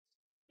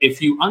if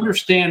you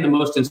understand the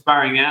most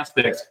inspiring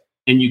aspects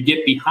and you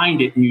get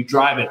behind it and you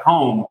drive it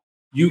home,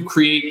 you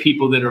create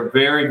people that are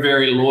very,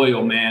 very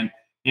loyal, man.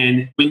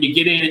 And when you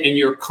get in and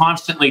you're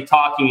constantly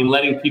talking and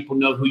letting people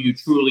know who you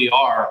truly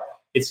are,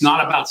 it's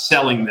not about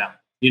selling them.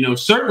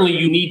 Certainly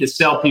you need to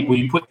sell people.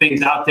 You put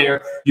things out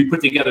there, you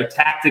put together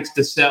tactics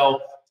to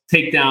sell,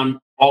 take down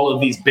all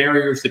of these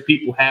barriers that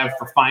people have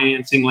for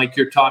financing, like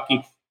you're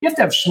talking. You have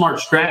to have smart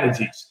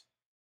strategies.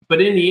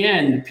 But in the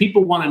end,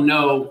 people want to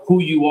know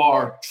who you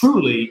are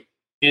truly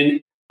and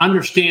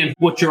understand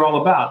what you're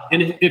all about.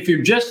 And if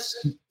you're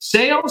just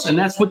sales and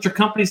that's what your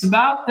company's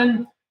about,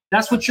 then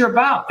that's what you're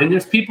about. And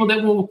there's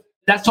people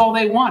that's all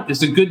they want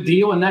is a good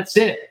deal and that's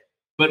it.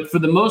 But for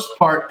the most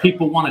part,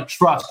 people want to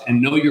trust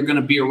and know you're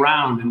going to be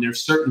around, and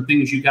there's certain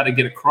things you got to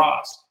get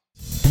across.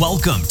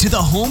 Welcome to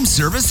the Home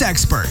Service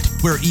Expert,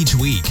 where each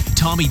week,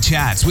 Tommy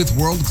chats with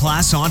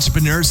world-class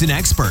entrepreneurs and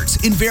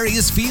experts in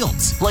various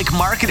fields like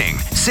marketing,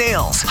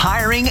 sales,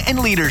 hiring, and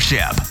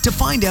leadership to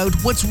find out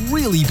what's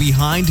really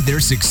behind their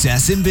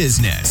success in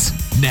business.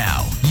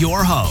 Now,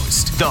 your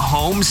host, the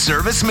Home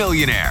Service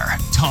Millionaire,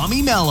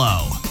 Tommy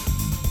Mello.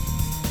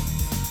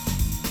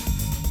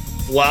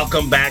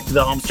 Welcome back to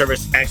the Home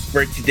Service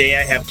Expert. Today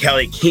I have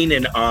Kelly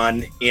Keenan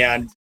on,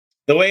 and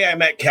the way I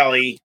met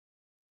Kelly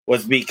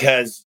was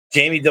because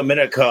Jamie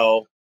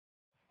Domenico,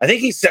 I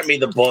think he sent me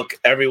the book,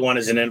 Everyone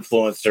is an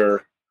Influencer,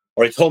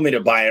 or he told me to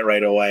buy it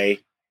right away.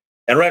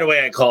 And right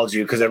away I called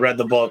you because I read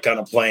the book on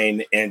a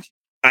plane, and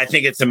I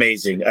think it's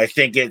amazing. I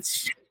think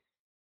it's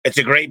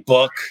a great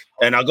book,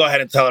 and I'll go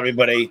ahead and tell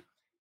everybody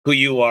who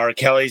you are.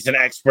 Kelly's an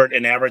expert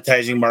in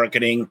advertising,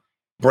 marketing,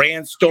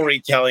 brand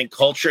storytelling,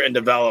 culture, and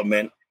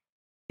development.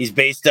 He's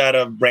based out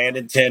of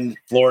Bradenton,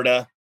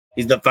 Florida.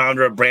 He's the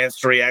founder of Brand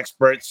Story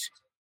Experts.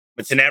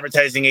 It's an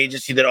advertising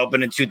agency that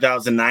opened in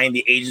 2009.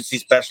 The agency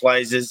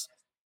specializes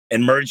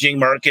in merging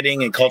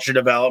marketing and culture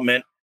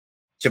development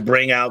to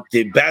bring out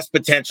the best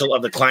potential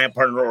of the client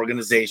partner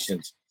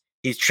organizations.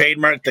 He's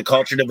trademarked the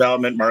culture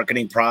development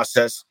marketing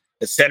process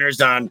that centers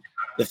on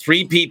the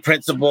 3P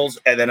principles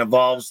and then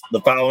involves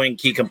the following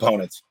key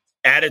components: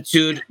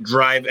 attitude,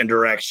 drive, and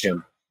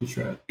direction. That's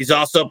right. He's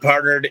also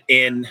partnered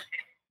in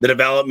the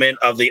development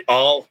of the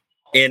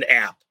All-In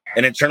app,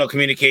 an internal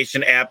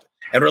communication app,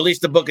 and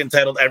released a book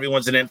entitled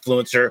Everyone's an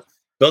Influencer,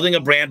 Building a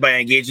Brand by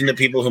Engaging the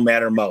People Who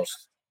Matter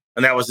Most.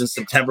 And that was in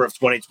September of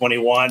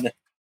 2021.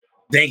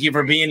 Thank you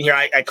for being here.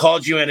 I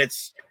called you, and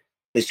it's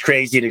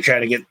crazy to try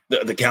to get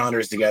the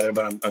calendars together,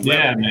 but I'm glad.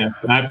 Yeah, man.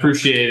 I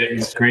appreciate it.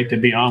 It's great to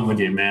be on with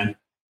you, man.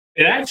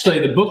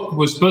 The book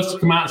was supposed to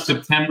come out in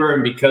September,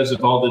 and because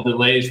of all the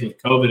delays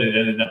with COVID, it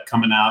ended up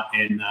coming out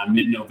in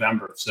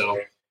mid-November. So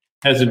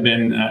hasn't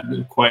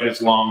been quite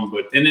as long,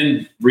 and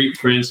then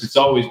reprints, it's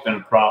always been a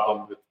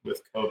problem with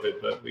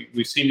COVID, but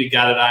we seem to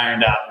got it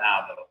ironed out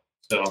now,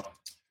 though. So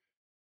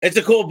it's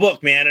a cool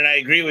book, man. And I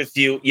agree with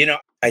you.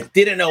 I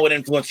didn't know what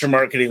influencer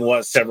marketing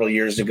was several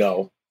years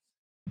ago.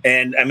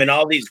 And I'm in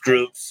all these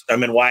groups.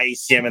 I'm in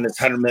YEC, I'm in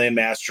this 100 million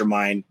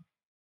mastermind.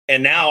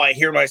 And now I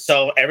hear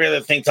myself, every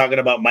other thing talking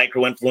about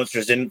micro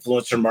influencers,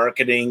 influencer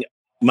marketing.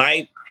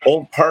 My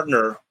old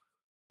partner,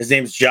 his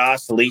name's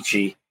Josh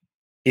Leachy.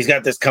 He's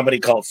got this company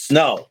called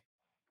Snow,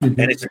 and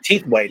it's a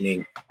teeth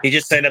whitening. He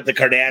just signed up the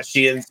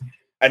Kardashians.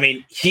 I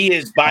mean, he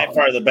is by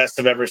far the best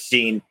I've ever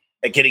seen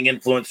at getting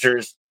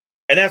influencers.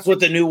 And that's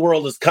what the new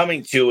world is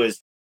coming to.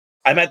 Is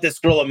I met this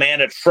girl,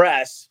 Amanda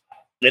Tress,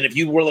 and if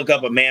you look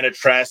up Amanda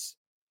Tress,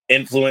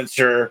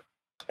 influencer,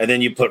 and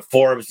then you put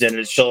Forbes in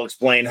it, she'll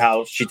explain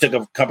how she took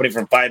a company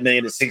from 5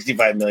 million to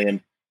 65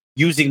 million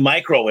using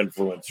micro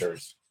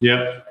influencers.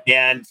 Yeah.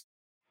 And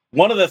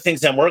one of the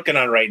things I'm working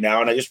on right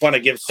now, and I just want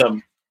to give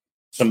some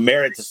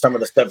merit to some of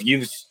the stuff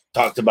you've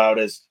talked about,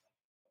 is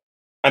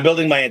I'm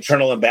building my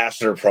internal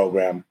ambassador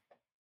program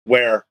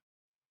where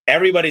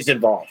everybody's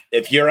involved.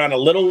 If you're on a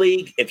little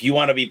league, if you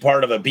want to be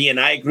part of a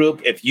BNI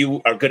group, if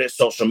you are good at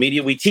social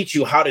media, we teach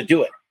you how to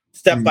do it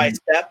step by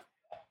step.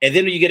 And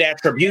then you get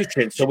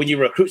attribution. So when you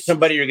recruit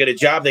somebody or get a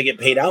job, they get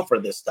paid out for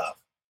this stuff.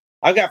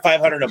 I've got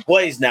 500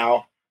 employees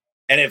now.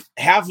 And if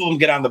half of them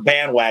get on the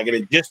bandwagon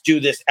and just do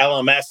this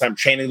LMS, I'm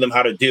training them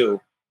how to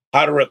do,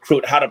 how to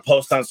recruit, how to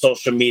post on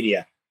social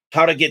media,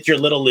 how to get your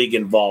little league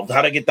involved,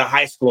 how to get the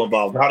high school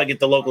involved, how to get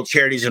the local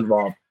charities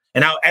involved,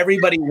 and how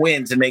everybody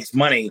wins and makes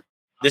money.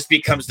 This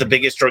becomes the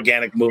biggest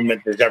organic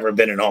movement there's ever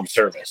been in home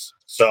service.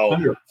 So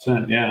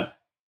 100%, yeah.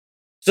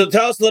 So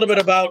tell us a little bit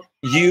about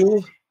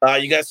you.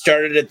 You got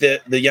started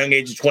at the young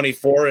age of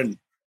 24, and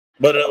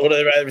what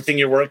everything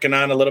you're working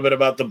on, a little bit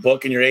about the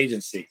book and your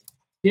agency.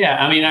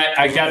 Yeah, I mean,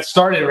 I got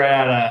started right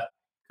out of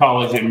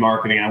college in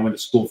marketing. I went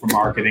to school for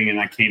marketing, and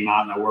I came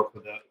out and I worked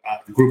with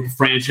a group of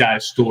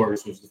franchise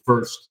stores. Was the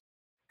first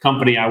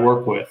company I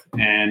worked with.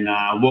 And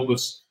what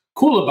was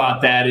cool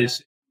about that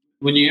is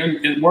when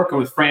you're working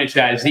with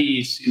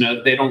franchisees,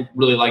 they don't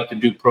really like to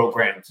do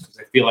programs because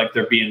they feel like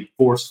they're being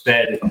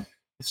force-fed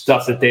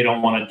stuff that they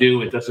don't want to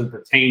do. It doesn't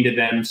pertain to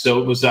them.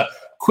 So it was a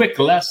quick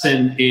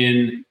lesson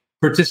in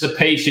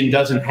participation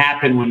doesn't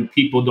happen when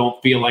people don't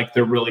feel like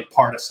they're really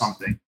part of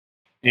something.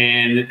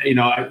 And,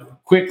 I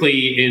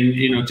quickly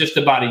in, just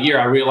about a year,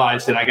 I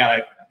realized that I got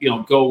to,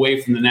 go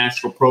away from the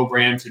national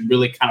programs and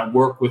really kind of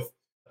work with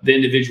the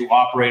individual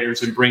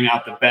operators and bring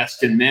out the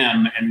best in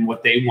them and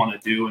what they want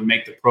to do and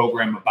make the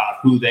program about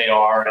who they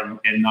are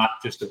and not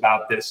just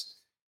about this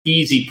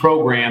easy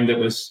program that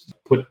was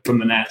put from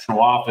the national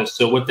office.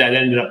 So what that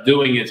ended up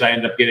doing is I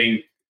ended up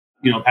getting,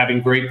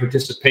 having great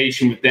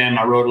participation with them.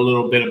 I wrote a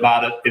little bit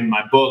about it in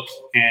my book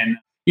and,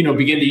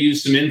 begin to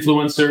use some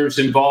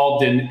influencers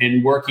involved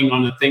in working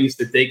on the things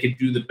that they could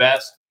do the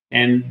best.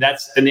 And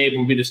that's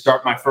enabled me to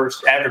start my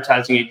first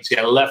advertising agency.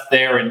 I left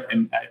there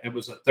and it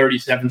was a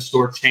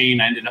 37-store chain.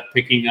 I ended up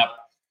picking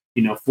up,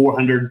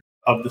 400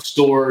 of the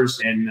stores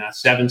in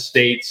 7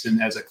 states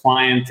and as a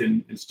client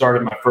and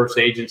started my first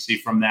agency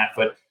from that.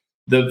 But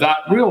the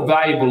real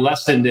valuable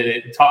lesson that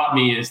it taught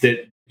me is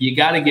that you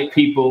got to get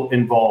people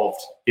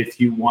involved if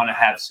you want to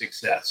have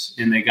success,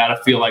 and they got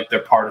to feel like they're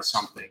part of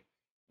something.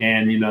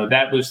 And,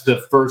 that was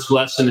the first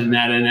lesson in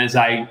that. And as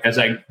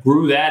I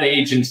grew that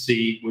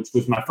agency, which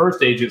was my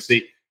first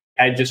agency,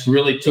 I just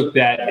really took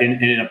that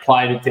and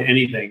applied it to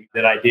anything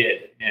that I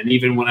did. And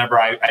even whenever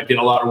I did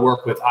a lot of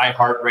work with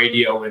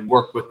iHeartRadio and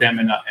worked with them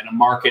in a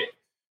market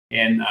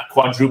and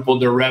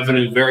quadrupled their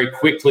revenue very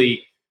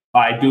quickly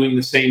by doing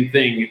the same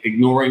thing,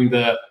 ignoring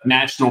the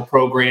national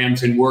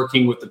programs and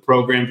working with the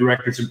program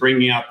directors and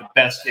bringing out the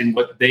best in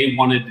what they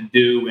wanted to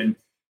do and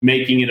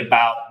making it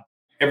about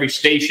every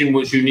station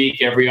was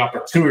unique. Every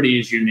opportunity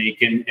is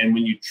unique. And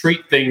when you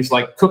treat things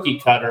like cookie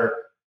cutter,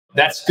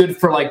 that's good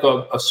for like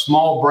a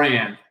small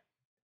brand.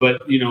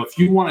 But, if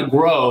you want to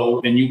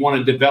grow and you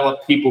want to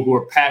develop people who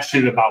are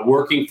passionate about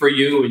working for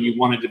you and you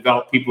want to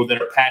develop people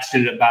that are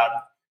passionate about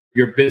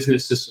your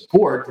business to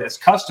support as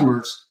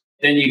customers,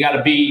 then you got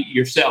to be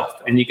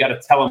yourself and you got to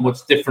tell them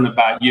what's different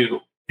about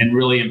you and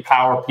really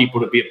empower people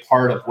to be a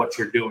part of what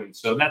you're doing.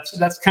 So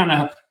that's kind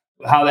of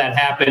how that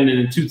happened. And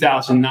in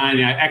 2009,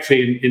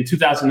 in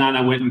 2009,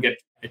 I went and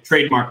I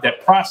trademarked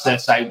that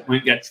process. I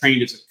went and got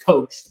trained as a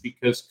coach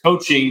because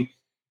coaching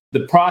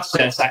the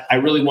process, I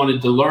really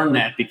wanted to learn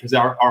that because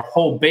our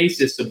whole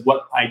basis of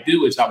what I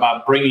do is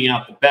about bringing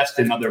out the best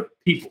in other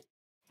people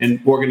and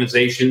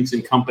organizations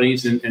and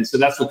companies. And so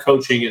that's what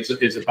coaching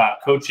is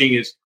about.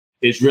 Coaching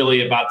is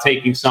really about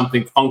taking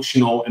something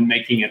functional and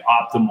making it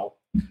optimal.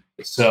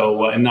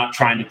 So, and not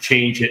trying to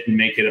change it and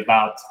make it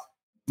about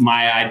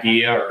my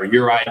idea or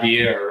your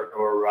idea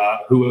or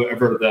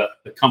whoever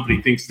the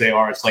company thinks they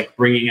are. It's like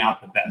bringing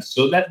out the best.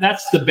 So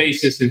that's the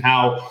basis in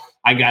how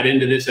I got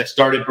into this. I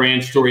started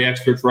Brand Story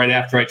Experts right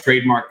after I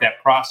trademarked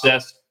that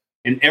process.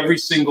 And every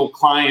single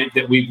client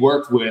that we've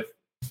worked with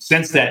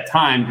since that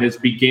time has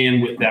began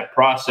with that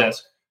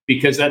process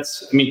because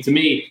to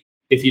me,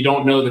 if you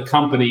don't know the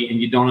company and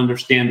you don't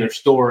understand their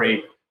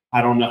story,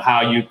 I don't know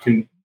how you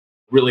can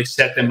really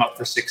set them up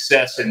for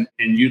success and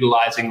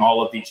utilizing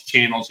all of these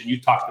channels. And you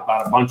talked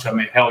about a bunch of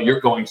them. Hell, you're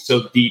going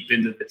so deep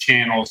into the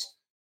channels.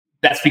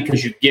 That's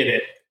because you get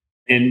it.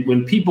 And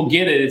when people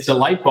get it, it's a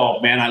light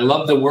bulb, man. I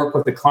love to work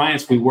with the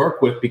clients we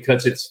work with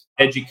because it's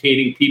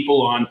educating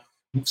people on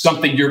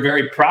something you're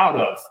very proud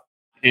of.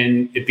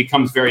 And it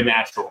becomes very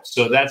natural.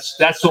 So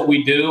that's what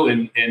we do.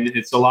 And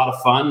it's a lot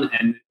of fun.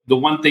 And the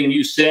one thing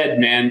you said,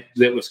 man,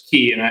 that was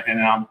key, and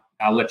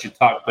I'll let you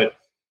talk, but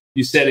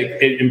you said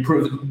it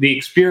improves the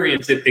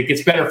experience. It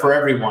gets better for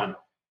everyone.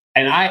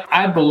 And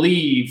I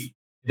believe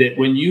that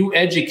when you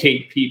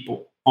educate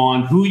people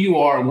on who you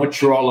are and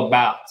what you're all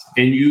about,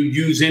 and you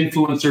use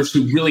influencers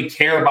who really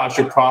care about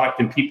your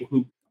product and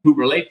people who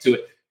relate to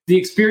it, the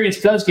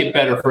experience does get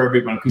better for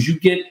everyone because you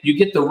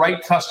get the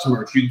right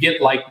customers, you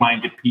get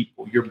like-minded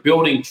people, you're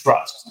building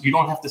trust. You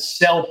don't have to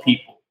sell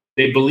people.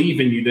 They believe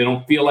in you. They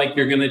don't feel like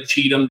you're going to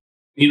cheat them.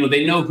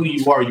 They know who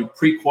you are. You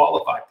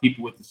pre-qualify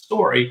people with the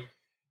story.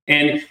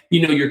 And,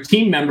 your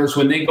team members,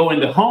 when they go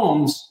into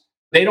homes,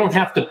 they don't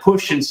have to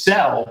push and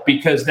sell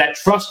because that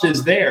trust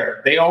is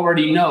there. They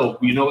already know,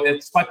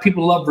 it's why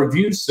people love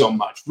reviews so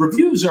much.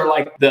 Reviews are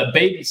like the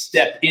baby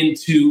step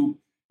into,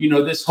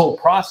 this whole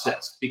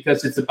process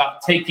because it's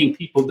about taking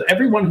people.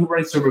 Everyone who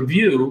writes a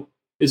review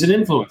is an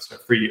influencer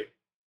for you.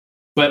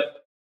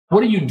 But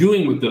what are you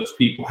doing with those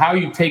people? How are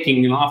you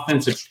taking an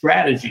offensive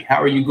strategy?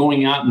 How are you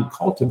going out and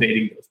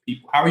cultivating those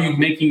people? How are you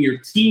making your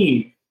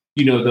team,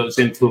 those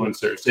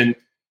influencers? And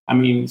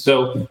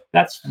so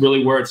that's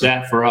really where it's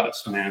at for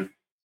us, man.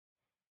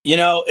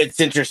 It's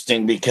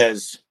interesting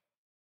because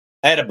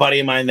I had a buddy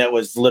of mine that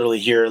was literally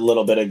here a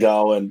little bit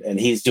ago, and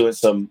he's doing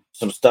some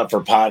stuff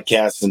for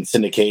podcasts and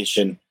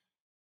syndication.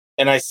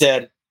 And I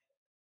said,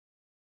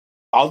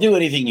 I'll do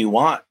anything you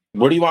want.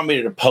 Where do you want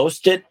me to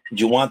post it?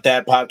 Do you want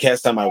that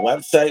podcast on my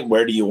website?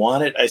 Where do you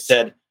want it? I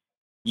said,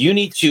 you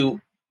need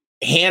to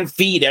hand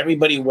feed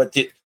everybody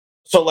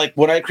so like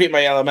when I create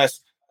my LMS,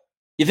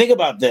 you think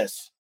about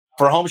this.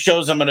 For home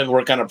shows, I'm going to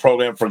work on a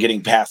program for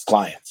getting past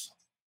clients.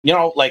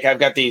 Like I've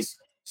got these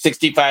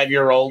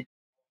 65-year-old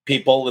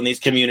people in these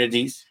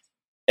communities,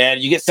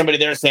 and you get somebody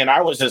there saying,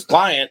 I was his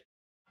client,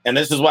 and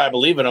this is why I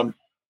believe in them.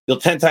 You'll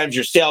 10 times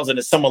your sales, and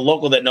it's someone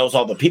local that knows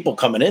all the people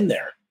coming in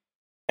there.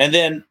 And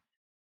then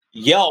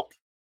Yelp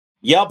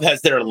Yelp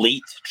has their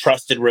elite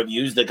trusted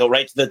reviews that go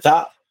right to the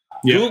top.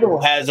 Yeah.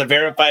 Google has a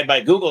verified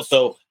by Google.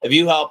 So if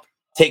you help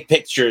take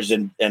pictures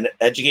and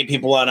educate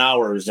people on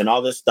hours and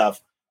all this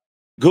stuff,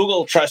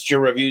 Google trusts your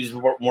reviews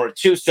more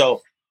too.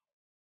 So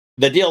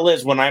the deal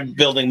is, when I'm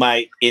building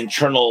my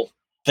internal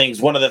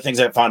things, one of the things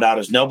I found out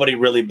is nobody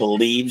really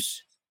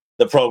believes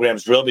the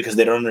program's real because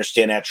they don't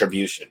understand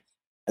attribution.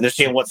 And they're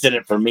saying, what's in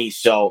it for me?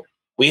 So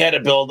we had to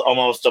build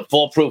almost a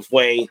foolproof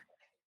way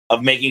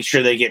of making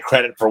sure they get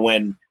credit for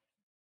when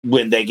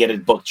they get a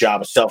book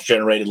job, a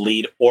self-generated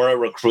lead, or a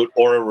recruit,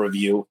 or a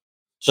review.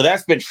 So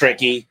that's been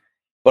tricky.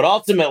 But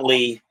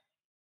ultimately,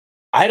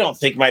 I don't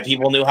think my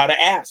people knew how to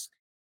ask.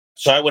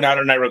 So I went out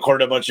and I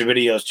recorded a bunch of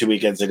videos 2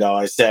 weekends ago.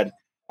 I said,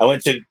 I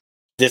went to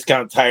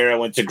Discount Tire, I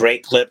went to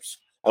Great Clips,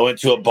 I went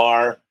to a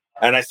bar,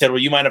 and I said, well,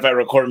 you mind if I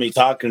record me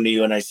talking to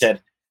you? And I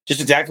said,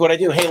 just exactly what I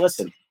do. Hey,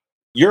 listen,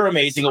 you're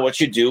amazing at what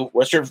you do.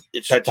 So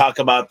I talk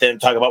about them,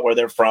 talk about where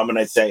they're from, and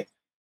I say,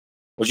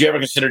 would you ever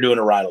consider doing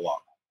a ride along?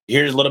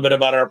 Here's a little bit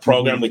about our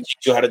program. We teach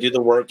you how to do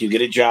the work. You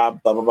get a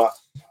job, blah, blah, blah.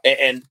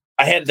 And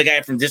I had the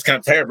guy from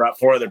Discount Tire, brought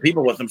 4 other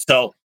people with him.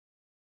 So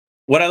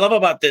what I love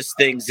about this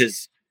things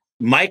is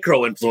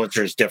micro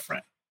influencer is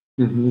different.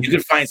 You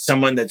can find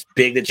someone that's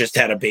big that just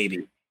had a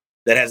baby,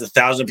 that has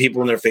 1,000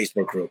 people in their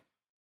Facebook group.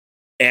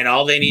 And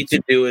all they need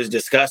to do is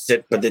discuss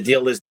it. But the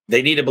deal is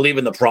they need to believe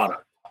in the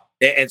product.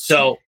 And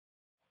so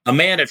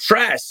Amanda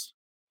Tress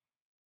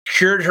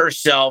cured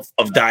herself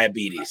of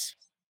diabetes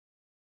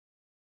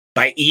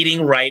by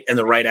eating right and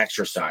the right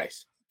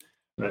exercise.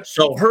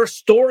 So her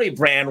story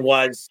brand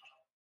was,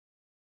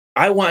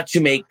 I want to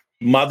make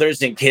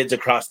mothers and kids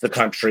across the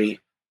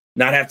country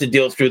not have to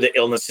deal through the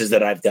illnesses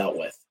that I've dealt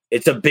with.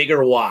 It's a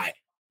bigger why.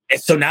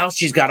 And so now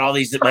she's got all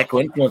these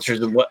micro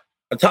influencers, and what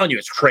I'm telling you,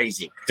 it's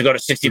crazy to go to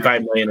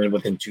 65 million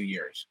within 2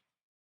 years.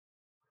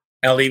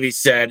 Al Levy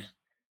said,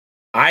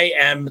 I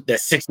am the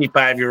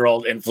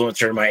 65-year-old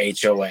influencer in my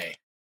HOA.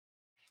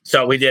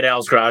 So we did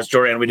Al's garage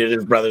door and we did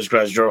his brother's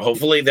garage door.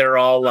 Hopefully they're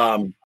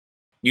all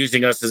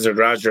using us as their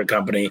garage door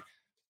company.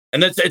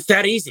 And it's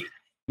that easy.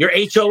 Your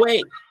HOA,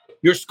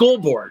 your school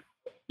board,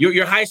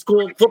 your high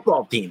school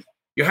football team,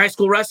 your high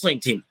school wrestling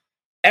team.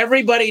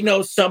 Everybody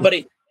knows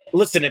somebody.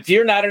 Listen, if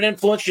you're not an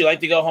influencer, you like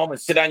to go home and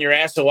sit on your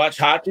ass and watch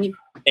hockey,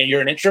 and you're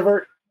an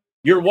introvert,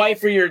 your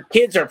wife or your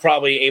kids are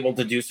probably able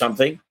to do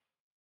something.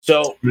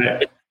 So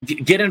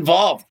get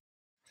involved.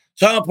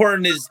 So how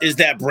important is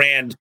that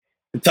brand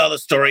to tell the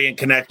story and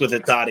connect with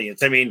its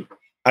audience? I mean,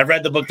 I've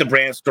read the book, The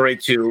Brand Story,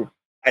 too.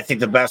 I think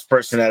the best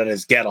person at it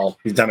is Gettle.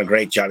 He's done a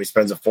great job. He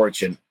spends a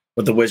fortune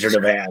with the Wizard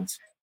of Ads.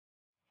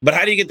 But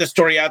how do you get the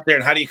story out there,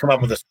 and how do you come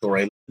up with a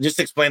story? Just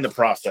explain the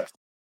process.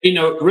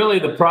 Really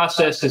the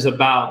process is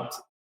about,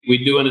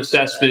 we do an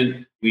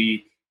assessment,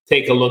 we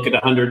take a look at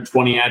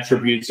 120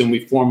 attributes, and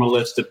we form a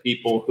list of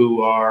people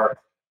who are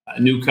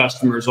new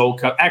customers,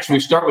 Actually, we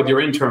start with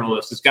your internal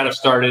list. It's got to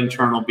start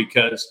internal,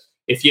 because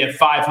if you have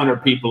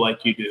 500 people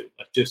like you do,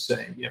 let's just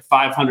say you have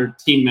 500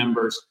 team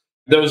members,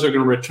 those are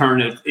going to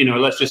return at,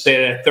 let's just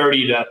say a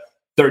 30 to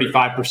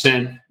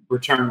 35%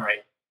 return rate.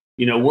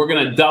 We're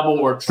going to double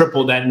or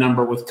triple that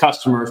number with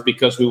customers,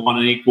 because we want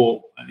an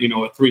equal, a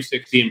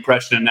 360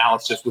 impression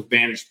analysis with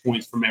vantage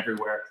points from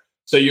everywhere.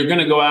 So you're going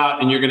to go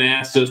out and you're going to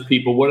ask those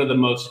people, what are the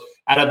most,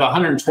 out of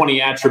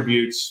 120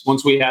 attributes,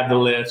 once we have the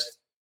list,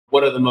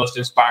 what are the most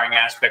inspiring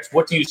aspects?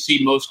 What do you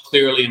see most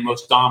clearly and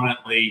most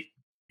dominantly,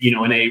 in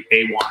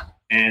A1?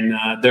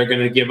 And they're going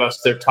to give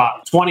us their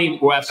top 20.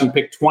 We'll ask them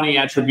pick 20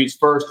 attributes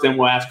first. Then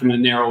we'll ask them to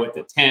narrow it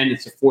to 10.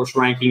 It's a force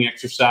ranking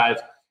exercise.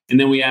 And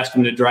then we ask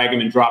them to drag them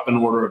and drop an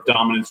order of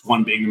dominance,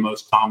 one being the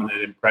most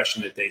dominant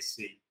impression that they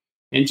see.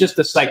 And just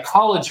the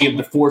psychology of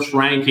the force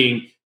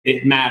ranking,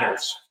 it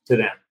matters to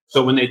them.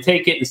 So when they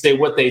take it and say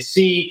what they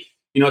see,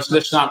 so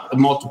that's not a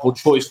multiple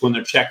choice when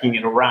they're checking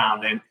it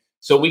around. And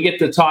so we get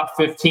the top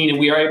 15, and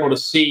we are able to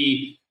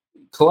see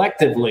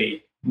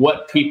collectively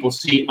what people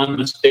see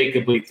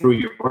unmistakably through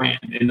your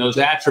brand. And those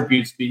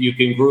attributes, you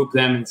can group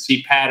them and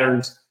see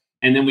patterns.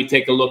 And then we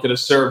take a look at a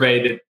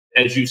survey that,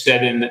 as you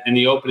said in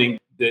the opening,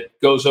 that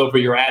goes over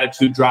your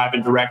attitude, drive,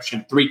 and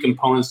direction, 3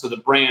 components of the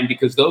brand,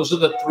 because those are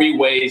the 3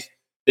 ways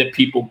that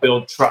people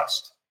build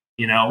trust.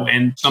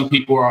 And some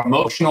people are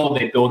emotional.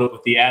 They build it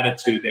with the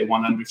attitude. They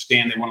want to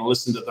understand. They want to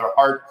listen to their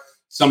heart.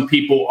 Some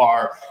people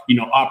are,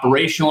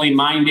 operationally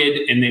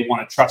minded, and they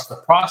want to trust the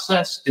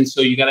process. And so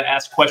you got to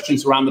ask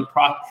questions around the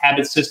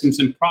habit, systems,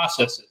 and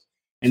processes,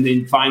 and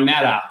then find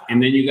that out.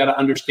 And then you got to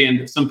understand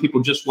that some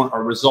people just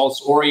are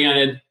results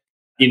oriented.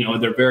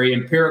 They're very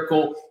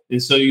empirical.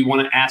 And so you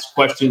want to ask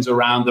questions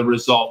around the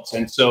results,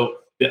 and so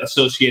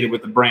associated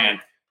with the brand.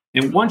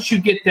 And once you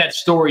get that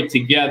story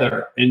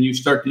together and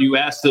you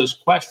ask those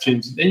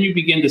questions, then you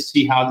begin to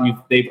see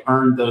how they've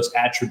earned those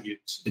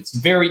attributes. It's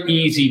very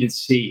easy to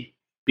see,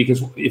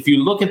 because if you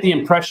look at the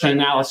impression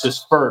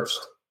analysis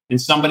first, and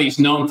somebody's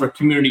known for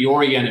community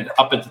oriented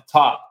up at the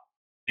top,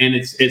 and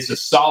it's a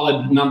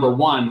solid number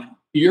 1,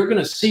 you're going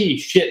to see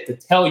shit to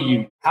tell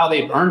you how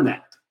they've earned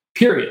that.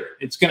 Period.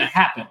 It's going to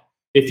happen.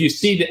 If you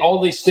see that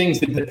all these things,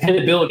 the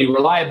dependability,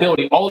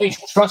 reliability, all these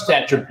trust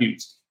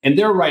attributes, and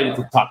they're right at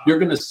the top. You're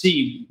going to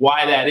see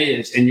why that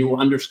is, and you will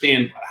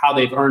understand how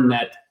they've earned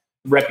that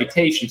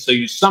reputation. So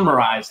you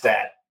summarize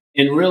that.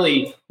 And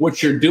really,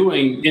 what you're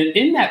doing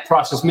in that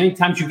process, many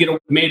times you get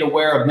made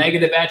aware of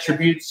negative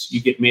attributes,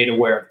 you get made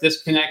aware of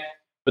disconnect.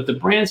 But the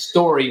brand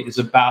story is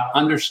about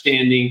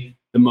understanding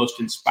the most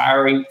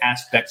inspiring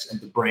aspects of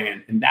the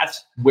brand. And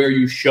that's where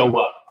you show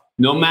up,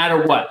 no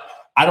matter what.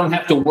 I don't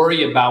have to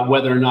worry about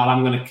whether or not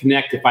I'm going to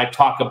connect if I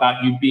talk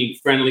about you being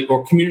friendly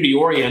or community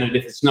oriented.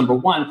 If it's number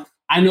one,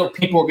 I know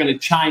people are going to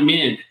chime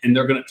in and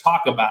they're going to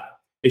talk about it.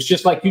 It's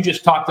just like you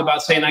just talked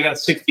about saying, I got a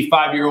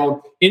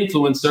 65-year-old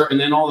influencer, and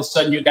then all of a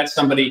sudden you got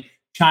somebody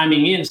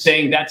chiming in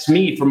saying, that's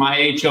me for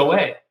my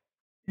HOA.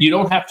 You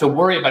don't have to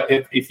worry about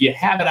it. If you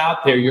have it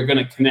out there, you're going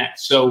to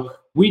connect. So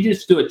we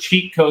just do a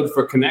cheat code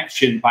for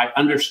connection by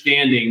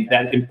understanding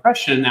that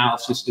impression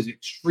analysis is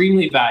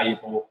extremely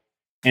valuable.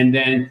 And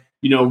then,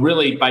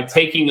 really by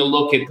taking a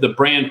look at the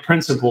brand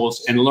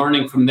principles and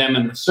learning from them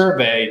in the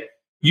survey,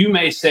 you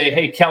may say,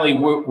 hey, Kelly,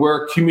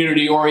 we're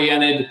community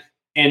oriented.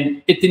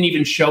 And it didn't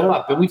even show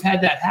up. But we've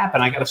had that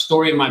happen. I got a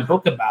story in my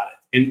book about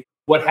it. And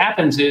what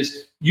happens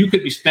is you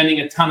could be spending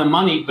a ton of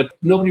money, but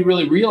nobody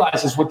really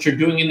realizes what you're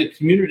doing in the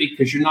community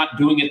because you're not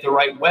doing it the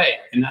right way.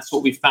 And that's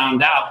what we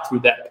found out through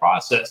that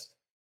process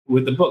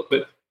with the book.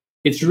 But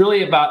it's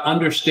really about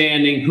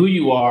understanding who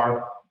you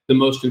are, the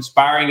most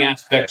inspiring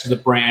aspects of the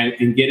brand,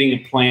 and getting a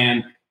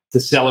plan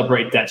to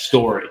celebrate that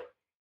story.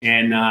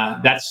 And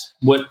that's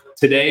what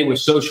today with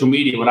social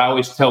media, what I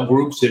always tell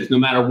groups is no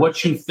matter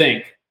what you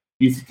think,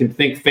 you can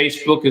think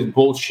Facebook is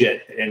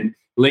bullshit and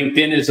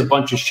LinkedIn is a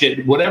bunch of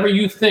shit. Whatever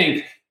you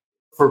think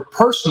for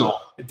personal,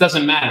 it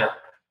doesn't matter.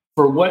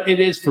 For what it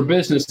is for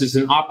business is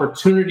an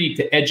opportunity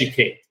to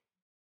educate.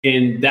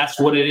 And that's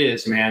what it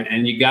is, man.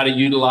 And you got to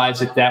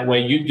utilize it that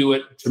way. You do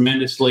it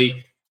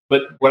tremendously.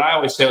 But what I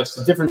always say is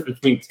the difference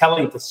between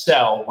telling to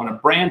sell. When a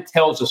brand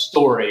tells a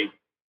story,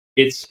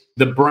 it's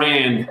the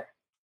brand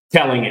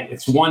telling it.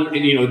 It's one,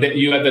 that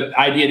you have an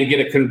idea to get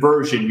a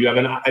conversion. You have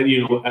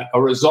a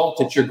result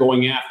that you're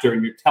going after,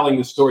 and you're telling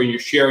the story. You're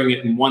sharing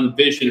it in one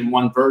vision and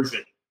one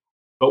version.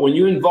 But when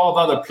you involve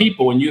other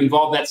people, when you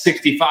involve that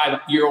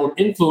 65-year-old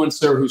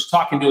influencer who's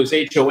talking to his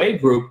HOA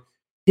group,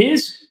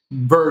 his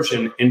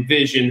version and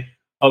vision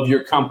of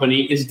your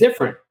company is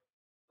different.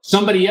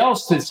 Somebody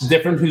else that's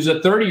different, who's a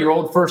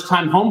 30-year-old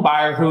first-time home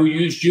buyer who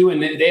used you,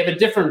 and they have a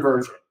different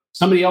version.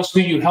 Somebody else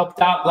who you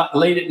helped out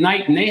late at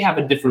night, and they have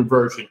a different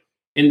version.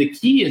 And the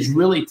key is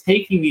really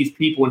taking these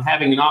people and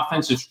having an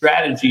offensive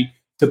strategy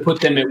to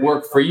put them at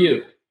work for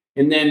you.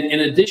 And then in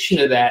addition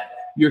to that,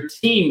 your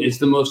team is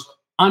the most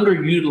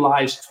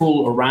underutilized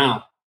tool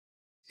around.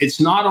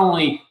 It's not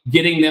only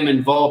getting them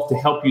involved to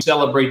help you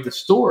celebrate the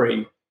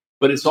story,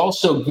 but it's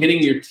also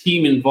getting your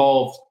team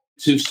involved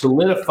to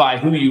solidify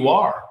who you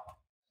are.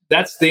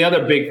 That's the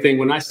other big thing.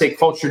 When I say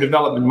culture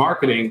development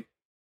marketing,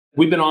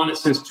 we've been on it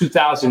since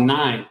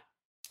 2009.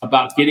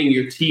 About getting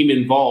your team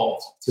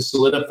involved to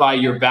solidify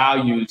your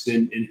values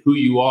and who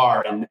you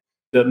are and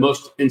the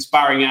most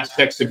inspiring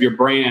aspects of your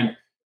brand.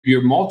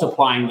 You're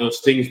multiplying those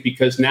things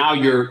because now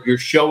you're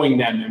showing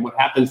them. And what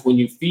happens when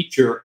you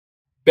feature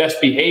best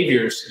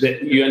behaviors,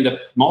 that you end up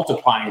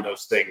multiplying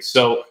those things.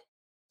 So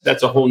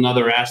that's a whole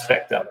nother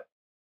aspect of it.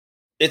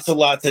 It's a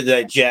lot to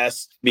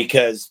digest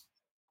because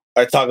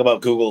I talk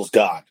about Google's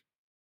God.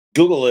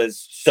 Google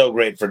is so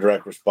great for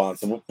direct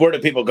response. And where do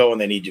people go when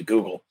they need you?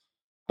 Google.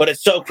 But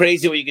it's so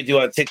crazy what you can do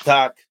on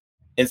TikTok,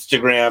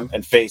 Instagram,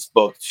 and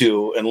Facebook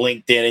too, and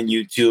LinkedIn and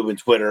YouTube and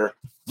Twitter.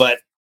 But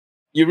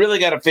you really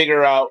got to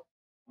figure out,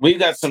 we've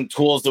got some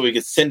tools that we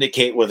could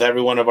syndicate with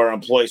every one of our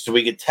employees so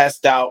we could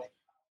test out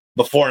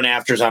before and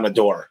afters on a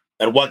door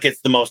and what gets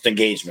the most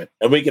engagement.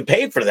 And we could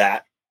pay for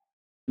that.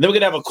 And then we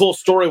could have a cool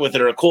story with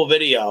it or a cool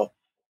video.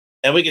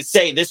 And we could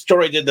say this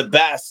story did the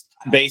best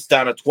based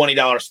on a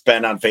 $20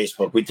 spend on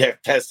Facebook. We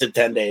tested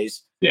 10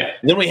 days. Yeah.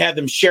 And then we had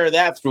them share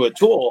that through a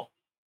tool.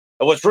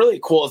 And what's really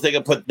cool is they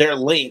can put their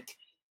link.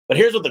 But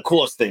here's what the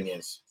coolest thing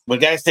is. When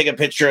guys take a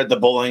picture at the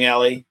bowling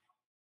alley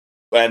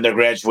and their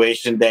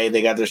graduation day,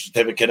 they got their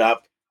certificate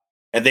up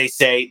and they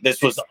say,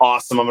 this was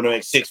awesome. I'm going to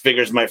make 6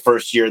 figures my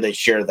first year. They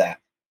share that.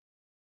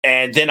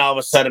 And then all of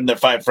a sudden their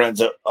 5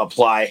 friends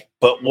apply.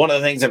 But one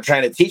of the things I'm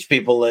trying to teach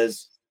people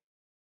is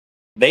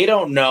they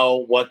don't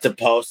know what to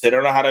post. They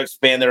don't know how to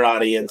expand their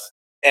audience.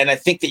 And I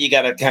think that you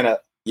got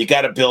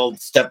to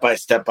build step by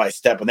step by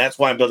step. And that's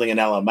why I'm building an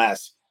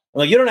LMS. I'm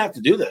like, you don't have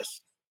to do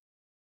this.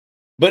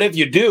 But if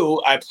you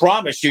do, I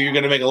promise you're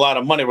going to make a lot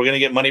of money. We're going to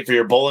get money for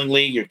your bowling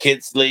league, your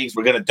kids' leagues.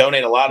 We're going to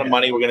donate a lot of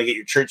money. We're going to get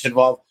your church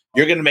involved.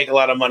 You're going to make a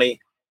lot of money.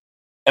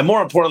 And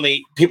more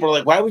importantly, people are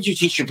like, why would you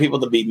teach your people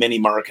to be mini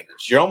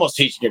marketers? You're almost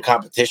teaching your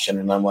competition.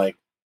 And I'm like,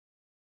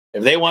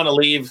 if they want to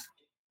leave,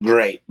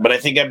 great. But I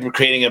think I'm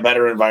creating a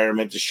better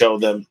environment to show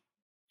them.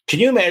 Can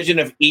you imagine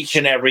if each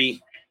and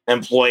every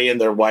employee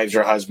and their wives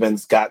or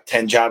husbands got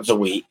 10 jobs a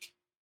week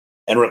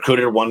and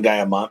recruited one guy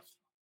a month?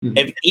 Mm-hmm.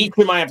 If each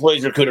of my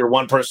employees recruited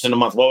one person a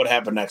month, what would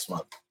happen next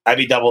month? I'd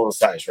be double the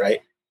size,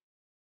 right?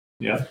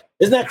 Yeah.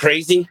 Isn't that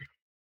crazy?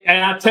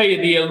 And I'll tell you,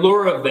 the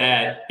allure of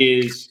that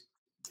is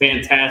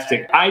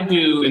fantastic. I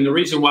do, and the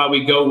reason why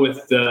we go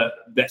with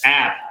the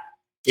app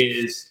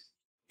is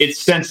it's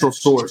central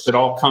source. It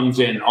all comes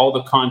in. All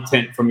the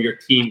content from your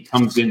team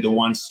comes into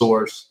one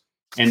source.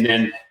 And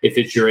then if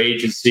it's your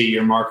agency,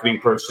 your marketing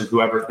person,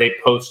 whoever, they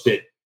post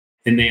it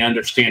and they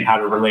understand how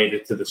to relate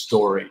it to the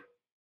story.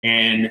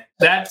 And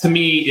that to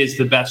me is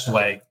the best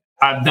way.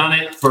 I've done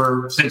it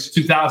since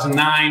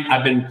 2009.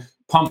 I've been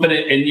pumping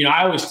it. And,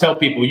 I always tell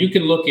people, you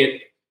can look at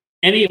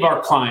any of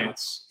our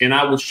clients and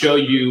I will show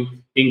you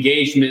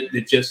engagement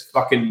that just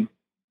fucking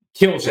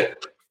kills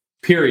it,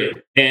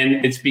 period.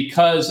 And it's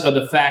because of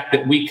the fact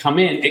that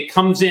it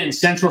comes in,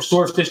 central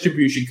source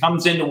distribution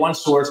comes into one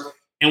source,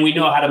 and we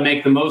know how to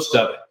make the most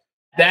of it.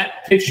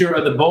 That picture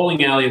of the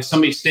bowling alley of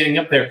somebody standing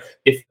up there,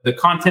 if the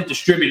content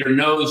distributor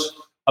knows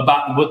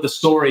about what the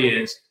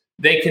story is,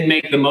 they can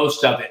make the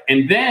most of it.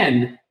 And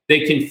then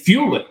they can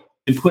fuel it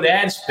and put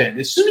ad spend.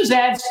 As soon as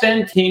ad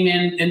spend came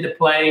into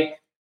play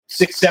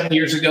 6-7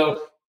 years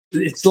ago,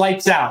 it's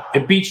lights out.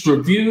 It beats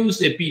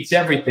reviews. It beats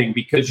everything,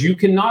 because you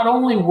can not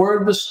only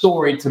word the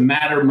story to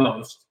matter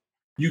most,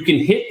 you can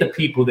hit the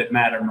people that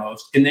matter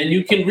most, and then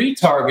you can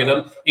retarget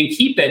them and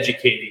keep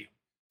educating.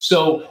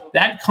 So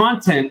that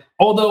content,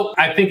 although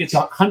I think it's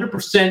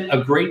 100%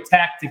 a great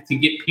tactic to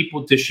get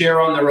people to share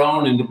on their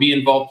own and to be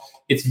involved,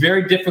 it's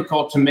very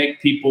difficult to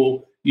make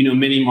people,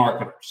 mini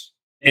marketers,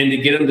 and to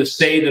get them to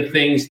say the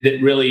things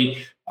that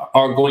really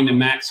are going to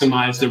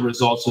maximize the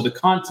results of the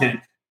content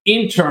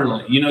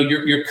internally.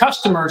 Your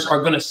customers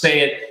are going to say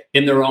it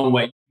in their own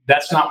way.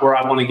 That's not where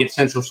I want to get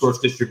central source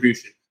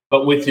distribution.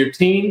 But with your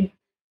team,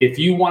 if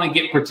you want to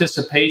get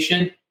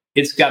participation,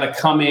 it's got to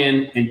come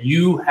in and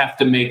you have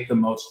to make the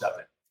most of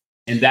it.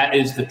 And that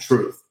is the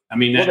truth. I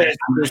mean,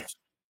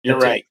 you're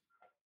right.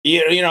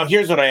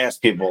 Here's what I ask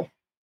people.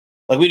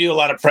 Like, we do a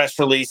lot of press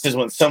releases.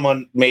 When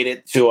someone made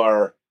it to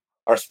our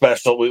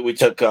special, we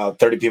took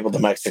 30 people to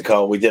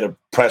Mexico. We did a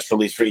press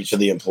release for each of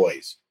the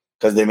employees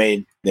because they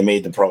made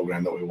the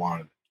program that we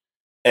wanted.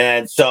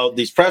 And so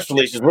these press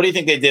releases, what do you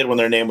think they did when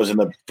their name was in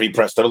the free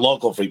press, their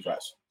local free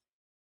press?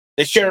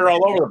 They shared it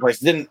all over the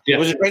place. It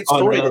was a great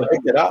story. They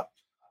picked it up.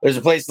 There's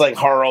a place like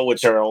Haro,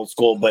 which are old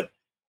school, but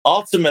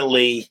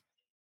ultimately,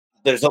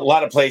 there's a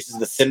lot of places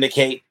to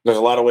syndicate. There's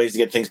a lot of ways to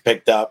get things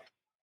picked up.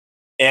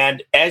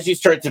 And as you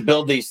start to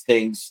build these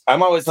things,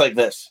 I'm always like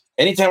this.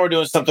 Anytime we're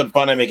doing something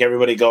fun, I make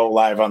everybody go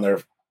live on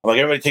I'm like,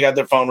 everybody take out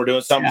their phone. We're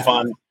doing something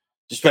fun.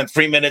 Just spend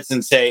 3 minutes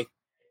and say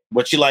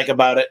what you like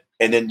about it,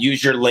 and then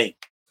use your link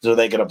so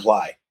they can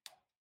apply.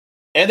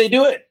 And they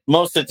do it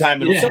most of the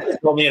time. And somebody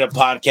told me in a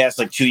podcast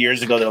like 2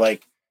 years ago, they're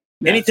like,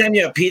 anytime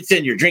you have pizza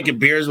and you're drinking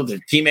beers with your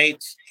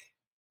teammates,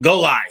 go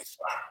live.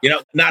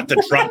 Not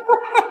the Trump.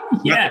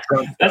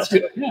 That's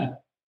good. Yeah.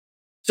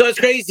 So it's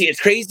crazy. It's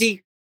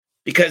crazy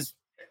because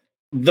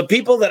the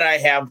people that I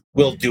have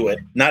will do it.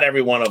 Not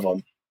every one of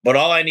them, but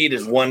all I need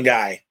is one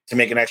guy to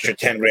make an extra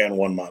 10 grand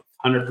 1 month.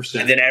 100%.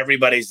 And then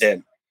everybody's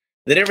in.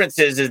 The difference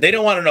is they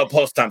don't want to know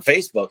post on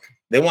Facebook.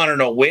 They want to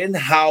know when,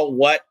 how,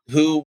 what,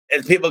 who.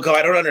 And people go,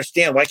 I don't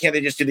understand. Why can't they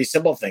just do these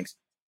simple things?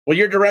 Well,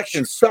 your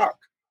directions suck.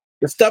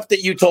 The stuff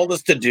that you told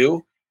us to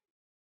do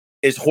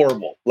is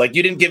horrible. Like,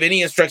 you didn't give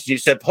any instructions. You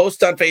said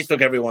post on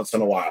Facebook every once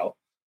in a while.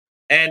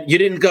 And you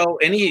didn't go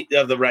any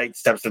of the right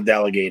steps of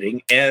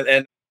delegating.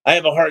 And I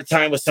have a hard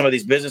time with some of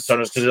these business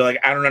owners because they're like,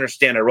 I don't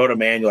understand. I wrote a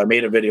manual. I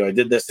made a video. I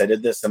did this.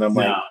 And I'm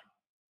like,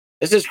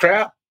 this is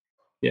crap.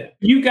 Yeah.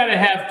 You got to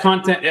have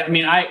content. I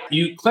mean,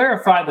 you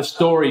clarify the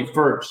story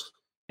first,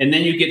 and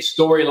then you get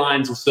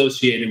storylines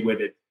associated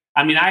with it.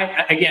 I mean,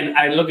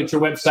 I look at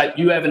your website.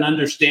 You have an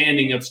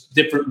understanding of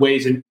different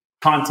ways and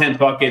content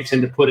buckets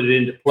and to put it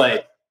into play.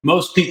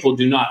 Most people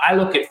do not. I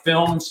look at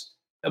films.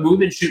 We've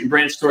been shooting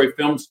brand story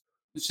films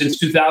since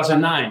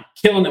 2009,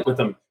 killing it with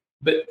them.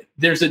 But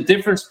there's a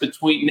difference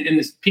between, and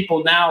this,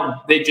 people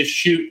now, they just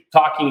shoot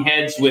talking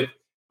heads with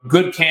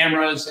good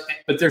cameras,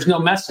 but there's no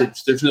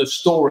message. There's no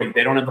story.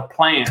 They don't have a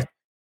plan.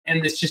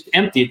 And it's just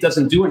empty. It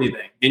doesn't do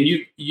anything. And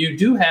you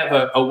do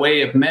have a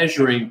way of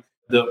measuring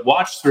the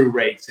watch through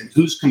rates and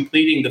who's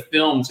completing the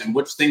films and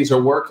which things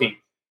are working.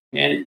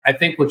 And I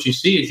think what you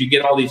see is you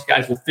get all these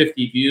guys with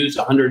 50 views,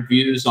 100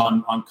 views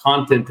on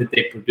content that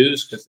they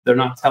produce because they're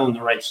not telling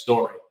the right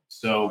story.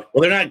 So,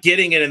 well, they're not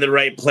getting it in the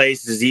right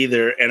places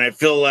either. And I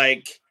feel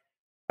like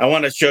I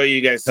want to show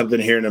you guys something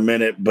here in a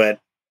minute. But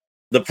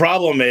the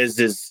problem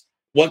is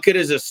what good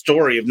is a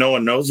story if no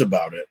one knows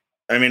about it?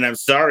 I mean, I'm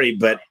sorry,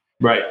 but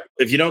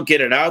if you don't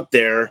get it out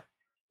there,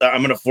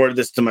 I'm going to forward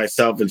this to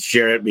myself and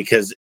share it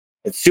because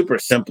it's super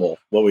simple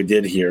what we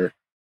did here.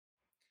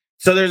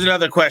 So there's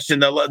another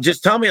question.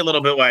 Just tell me a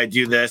little bit why I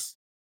do this.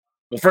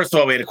 Well, first of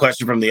all, we had a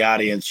question from the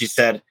audience. She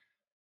said,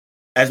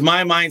 as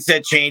my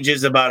mindset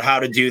changes about how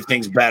to do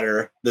things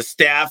better, the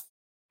staff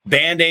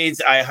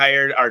Band-Aids I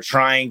hired are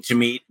trying to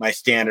meet my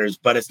standards,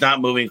 but it's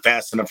not moving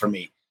fast enough for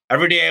me.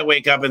 Every day I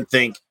wake up and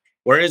think,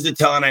 where is the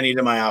talent I need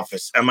in my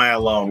office? Am I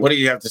alone? What do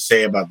you have to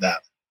say about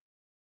that?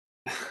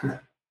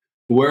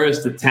 Where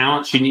is the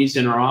talent she needs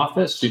in her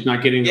office? She's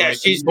not getting the right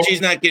people?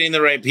 She's not getting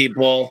the right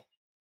people.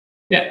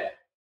 Yeah.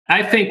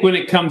 I think when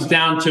it comes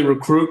down to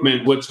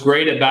recruitment, what's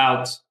great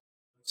about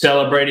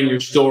celebrating your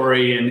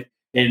story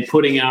and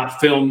putting out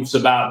films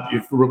about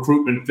your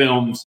recruitment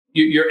films,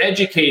 you're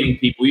educating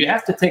people. You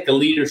have to take a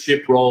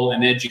leadership role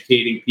in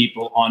educating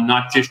people on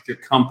not just your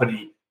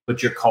company,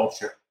 but your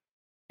culture.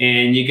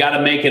 And you got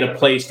to make it a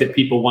place that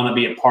people want to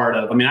be a part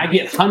of. I mean, I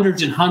get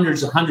hundreds and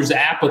hundreds and hundreds of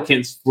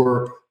applicants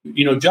for,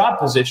 job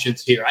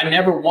positions here. I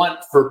never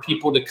want for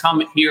people to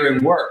come here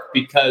and work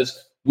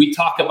because we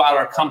talk about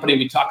our company,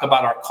 we talk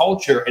about our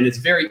culture, and it's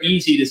very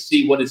easy to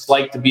see what it's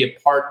like to be a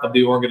part of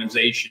the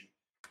organization.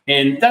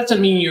 And that doesn't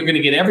mean you're going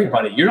to get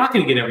everybody. You're not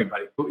going to get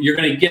everybody. But you're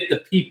going to get the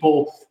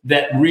people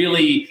that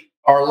really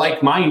are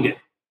like-minded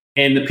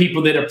and the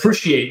people that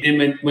appreciate.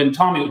 And when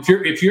Tommy,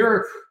 if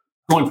you're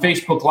going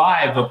Facebook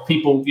Live of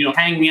people,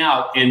 hanging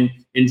out and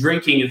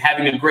drinking and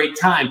having a great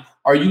time,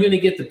 are you going to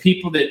get the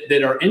people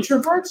that are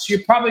introverts?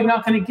 You're probably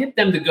not going to get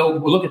them to go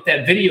look at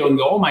that video and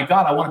go, oh my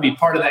God, I want to be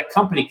part of that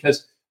company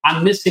because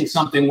I'm missing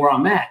something where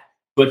I'm at.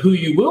 But who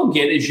you will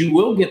get is you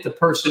will get the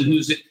person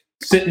who's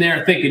sitting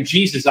there thinking,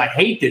 Jesus, I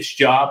hate this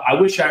job. I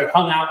wish I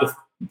hung out with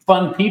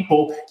fun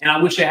people and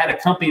I wish I had a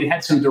company that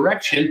had some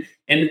direction.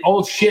 And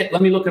oh shit,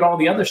 let me look at all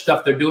the other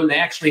stuff they're doing. They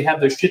actually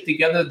have their shit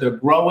together. They're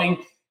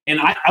growing.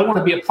 And I want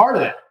to be a part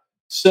of that.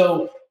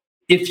 So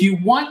if you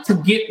want to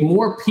get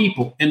more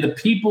people and the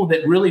people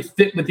that really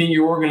fit within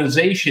your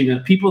organization and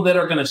the people that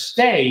are going to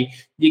stay,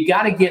 you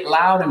got to get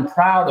loud and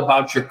proud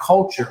about your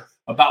culture,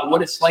 about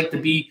what it's like to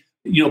be,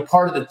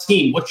 part of the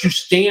team, what you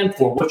stand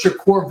for, what your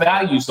core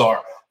values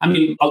are. I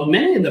mean,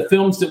 many of the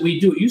films that we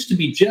do, it used to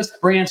be just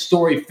brand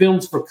story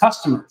films for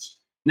customers.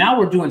 Now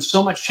we're doing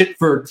so much shit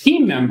for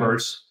team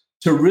members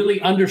to really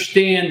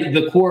understand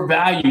the core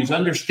values,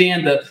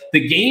 understand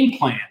the game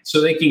plan so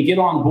they can get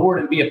on board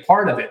and be a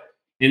part of it.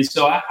 And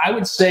so I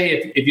would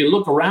say if you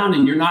look around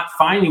and you're not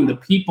finding the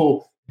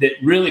people that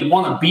really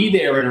want to be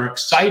there and are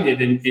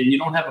excited and you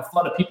don't have a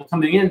flood of people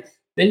coming in,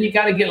 then you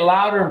got to get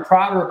louder and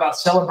prouder about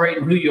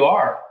celebrating who you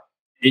are.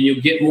 And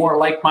you'll get more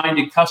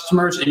like-minded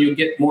customers and you'll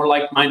get more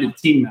like-minded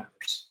team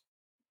members.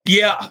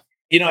 Yeah.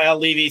 Al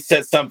Levy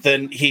said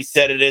something. He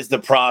said it is the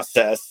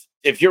process.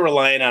 If you're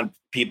relying on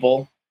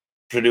people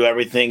to do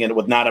everything and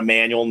with not a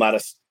manual,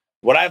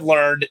 what I've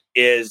learned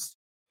is,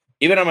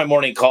 even on my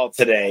morning call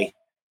today,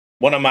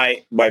 one of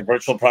my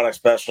virtual product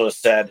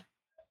specialists said,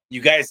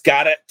 you guys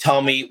got to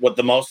tell me what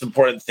the most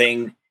important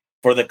thing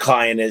for the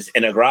client is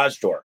in a garage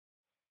door.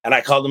 And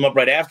I called them up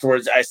right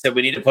afterwards. I said,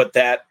 we need to put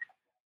that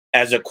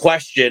as a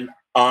question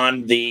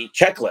on the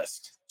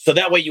checklist. So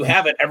that way you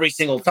have it every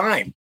single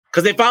time.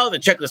 Because they follow the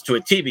checklist to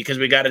a T because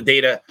we got a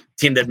data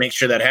team that makes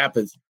sure that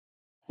happens.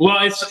 Well,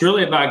 it's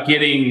really about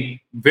getting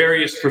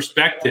various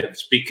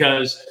perspectives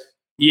because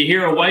you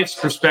hear a wife's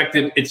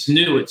perspective, it's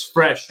new, it's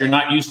fresh, you're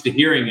not used to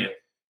hearing it.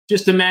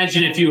 Just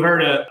imagine if you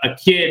heard a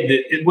kid,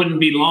 that it wouldn't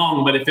be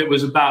long, but if it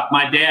was about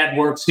my dad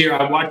works here,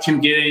 I watch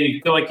him get in,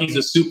 you feel like he's a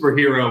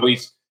superhero,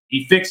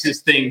 he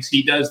fixes things,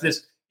 he does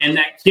this, and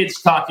that kid's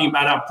talking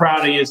about how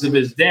proud he is of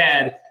his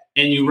dad,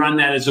 and you run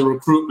that as a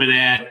recruitment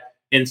ad,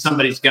 and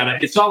somebody's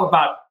it's all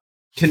about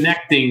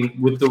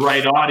connecting with the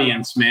right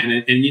audience,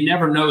 man, and you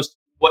never know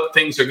what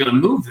things are going to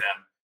move them.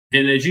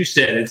 And as you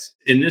said,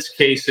 in this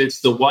case,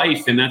 it's the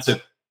wife, and that's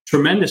a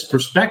tremendous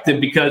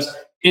perspective because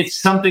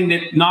it's something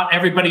that not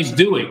everybody's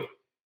doing,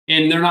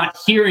 and they're not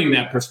hearing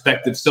that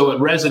perspective, so it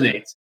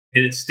resonates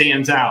and it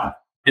stands out.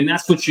 And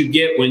that's what you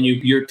get when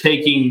you're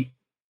taking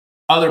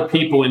other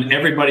people and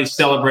everybody's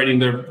celebrating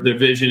their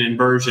vision and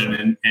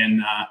version.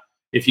 And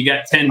if you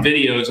got 10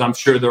 videos, I'm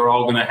sure they're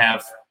all going to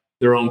have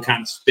their own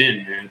kind of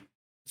spin, man.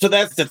 So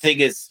that's the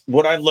thing is,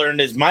 what I've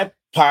learned is my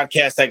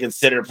podcast I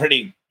consider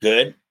pretty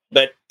good,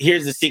 but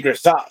here's the secret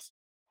sauce.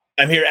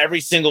 I'm here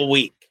every single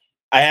week.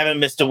 I haven't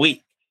missed a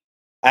week.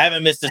 I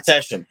haven't missed a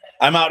session.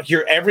 I'm out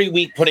here every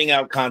week putting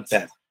out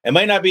content. It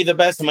might not be the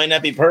best. It might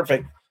not be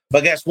perfect.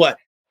 But guess what?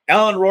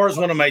 Ellen Rohr is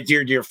one of my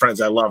dear, dear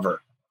friends. I love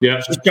her. Yeah.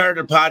 She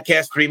started a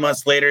podcast 3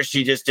 months later.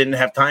 She just didn't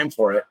have time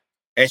for it.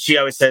 And she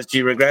always says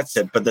she regrets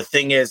it. But the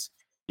thing is,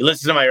 you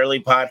listen to my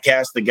early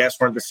podcast, the guests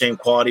weren't the same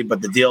quality.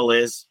 But the deal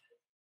is,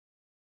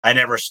 I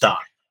never stop.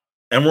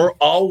 And we're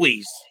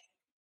always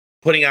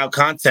putting out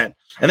content.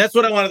 And that's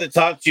what I wanted to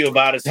talk to you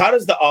about is how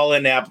does the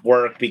All-In app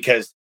work?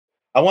 Because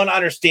I want to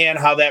understand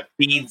how that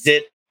feeds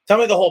it. Tell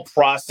me the whole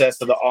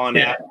process of the All-In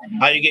app,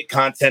 how you get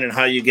content and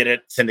how you get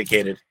it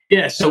syndicated.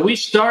 Yeah, so we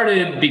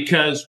started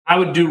because I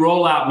would do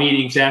rollout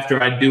meetings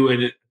after I'd do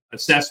an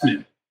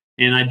assessment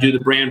and I'd do the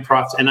brand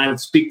process and I would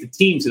speak to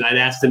teams and I'd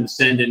ask them to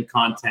send in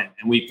content.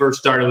 And we first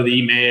started with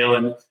email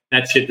and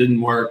that shit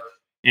didn't work.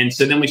 And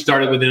so then we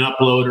started with an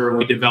uploader and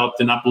we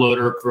developed an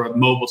uploader for a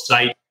mobile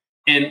site.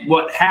 And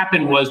what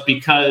happened was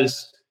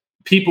because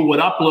people would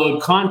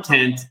upload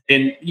content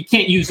and you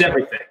can't use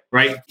everything,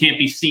 right? It can't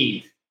be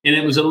seen. And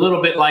it was a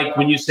little bit like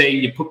when you say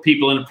you put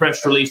people in a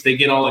press release, they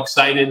get all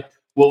excited.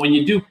 Well, when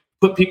you do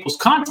put people's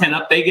content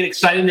up, they get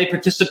excited and they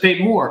participate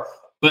more.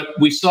 But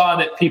we saw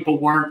that people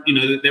weren't,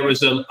 that there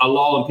was a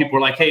lull and people were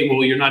like, hey,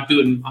 well, you're not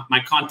doing, my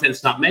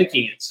content's not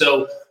making it.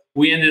 So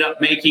we ended up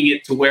making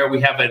it to where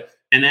we have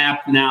an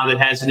app now that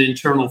has an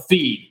internal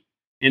feed.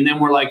 And then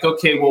we're like,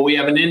 okay, well, we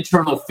have an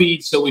internal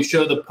feed. So we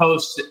show the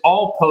posts,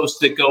 all posts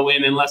that go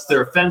in, unless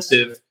they're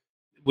offensive,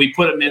 we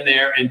put them in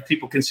there and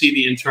people can see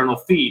the internal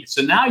feed.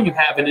 So now you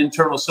have an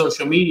internal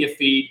social media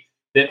feed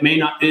that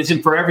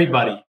isn't for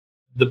everybody.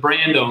 The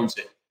brand owns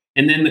it.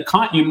 And then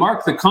you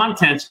mark the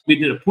contents. We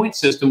did a point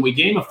system. We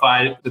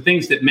gamified it. The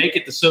things that make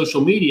it to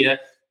social media,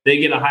 they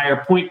get a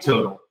higher point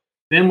total.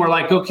 Then we're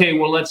like, okay,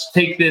 well, let's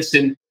take this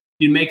and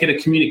you make it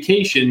a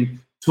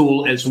communication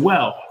tool as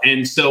well.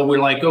 And so we're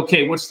like,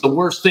 okay, what's the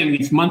worst thing?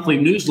 These monthly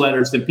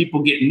newsletters that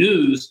people get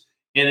news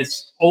and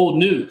it's old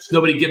news.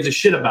 Nobody gives a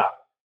shit about.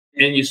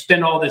 And you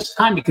spend all this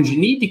time because you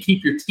need to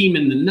keep your team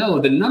in the know.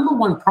 The number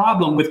one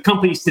problem with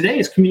companies today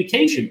is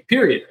communication,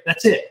 period.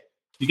 That's it.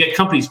 You get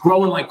companies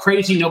growing like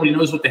crazy. Nobody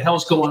knows what the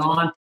hell's going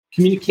on.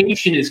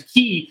 Communication is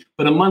key,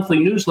 but a monthly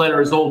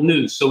newsletter is old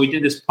news. So we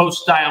did this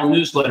post-style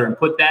newsletter and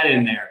put that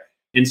in there.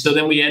 And so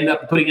then we end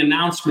up putting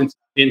announcements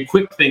in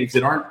quick things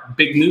that aren't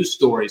big news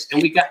stories.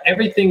 And we got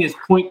everything as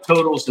point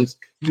totals. And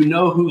you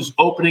know who's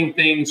opening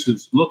things,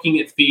 who's looking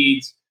at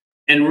feeds.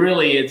 And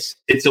really,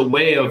 it's a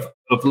way of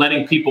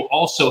letting people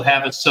also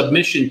have a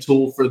submission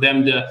tool for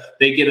them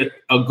they get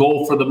a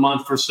goal for the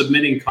month for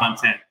submitting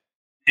content.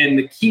 And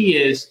the key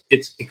is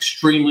it's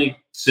extremely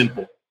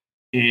simple.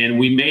 And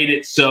we made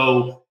it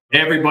so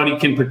everybody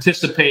can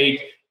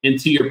participate. And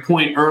to your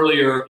point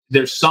earlier,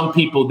 there's some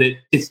people that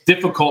it's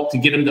difficult to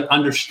get them to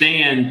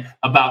understand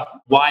about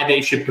why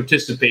they should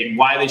participate,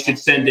 why they should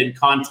send in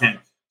content.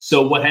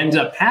 So what ends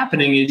up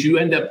happening is you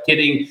end up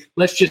getting,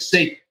 let's just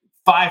say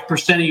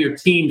 5% of your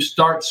team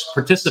starts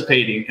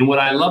participating. And what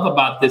I love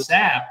about this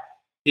app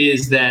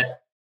is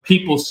that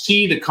people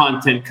see the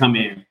content come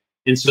in.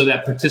 And so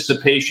that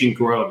participation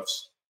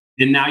grows.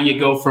 And now you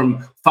go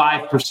from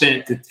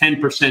 5% to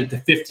 10% to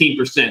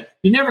 15%.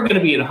 You're never going to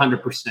be at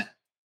 100%.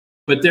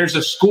 But there's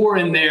a score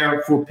in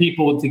there for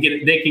people to get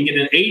it. They can get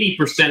an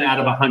 80% out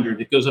of 100.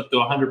 It goes up to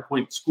a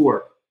 100-point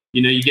score.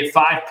 You get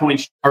 5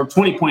 points or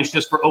 20 points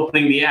just for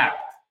opening the app.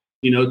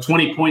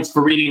 20 points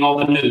for reading all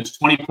the news,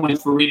 20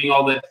 points for reading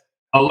all the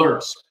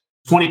alerts,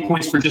 20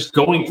 points for just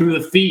going through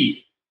the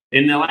feed.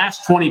 And the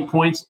last 20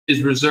 points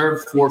is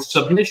reserved for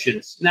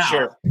submissions. Now,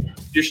 sure,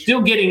 you're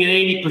still getting an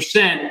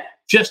 80%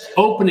 just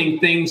opening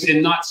things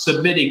and not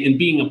submitting and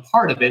being a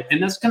part of it.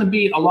 And that's going to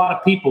be a lot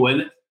of people.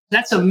 And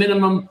that's a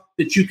minimum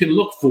that you can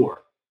look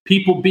for.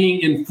 People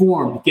being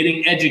informed,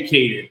 getting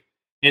educated.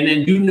 And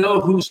then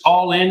who's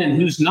all in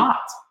and who's not.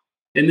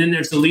 And then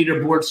there's the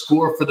leaderboard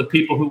score for the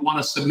people who want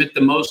to submit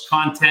the most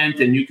content,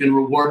 and you can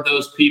reward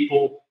those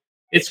people.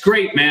 It's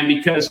great, man,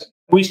 because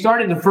we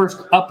started the first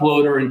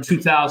uploader in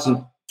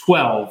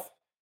 2012.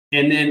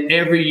 And then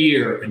every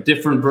year, a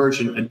different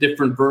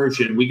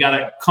version. We got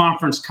a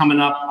conference coming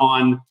up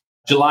on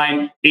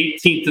July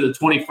 18th to the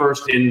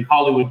 21st in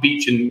Hollywood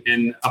Beach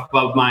and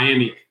above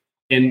Miami.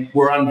 And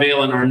we're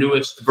unveiling our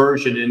newest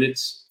version, and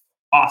it's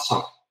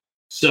awesome.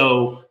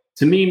 So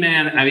to me,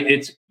 man,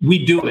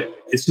 we do it.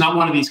 It's not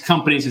one of these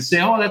companies that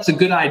say, oh, that's a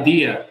good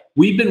idea.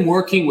 We've been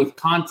working with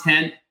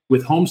content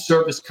with home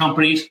service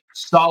companies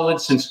solid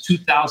since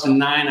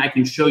 2009. I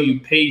can show you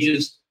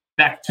pages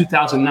back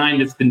 2009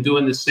 that's been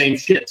doing the same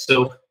shit.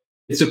 So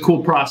it's a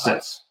cool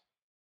process.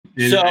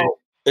 Is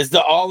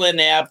the All-In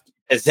app,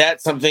 is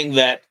that something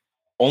that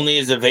only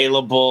is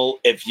available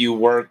if you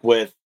work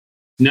with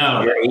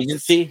your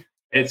agency?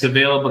 It's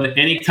available to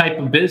any type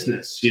of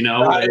business,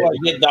 How do I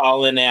get the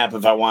All-In app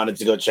if I wanted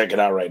to go check it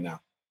out right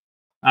now?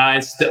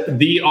 It's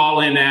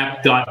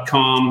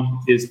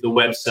theallinapp.com is the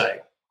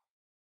website.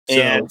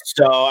 And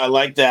so I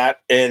like that.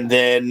 And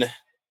then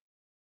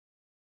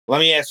let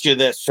me ask you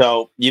this.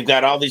 So you've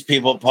got all these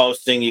people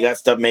posting, you got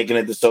stuff making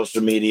it to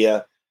social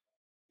media.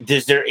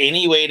 Is there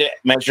any way to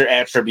measure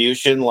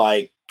attribution?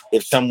 Like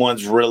if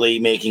someone's really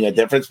making a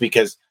difference?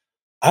 Because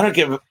I don't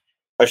give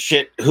a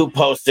shit who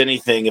posts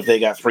anything if they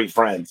got 3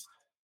 friends.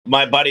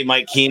 My buddy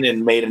Mike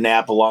Keenan made an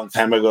app a long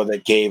time ago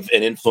that gave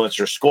an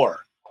influencer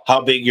score.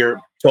 How big your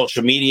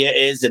social media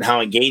is and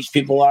how engaged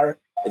people are.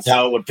 It's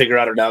how it would figure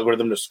out an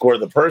algorithm to score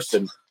the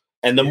person.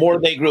 And the more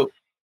they grew,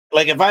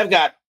 like if I've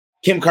got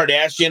Kim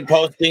Kardashian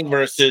posting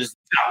versus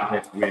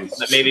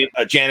maybe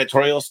a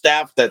janitorial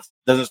staff that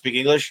doesn't speak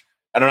English,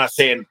 and I'm not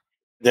saying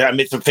that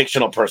it's a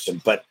fictional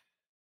person, but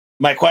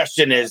my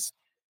question is,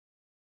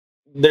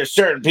 there's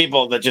certain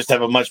people that just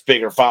have a much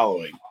bigger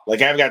following.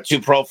 Like I've got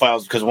 2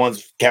 profiles because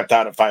one's capped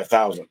out at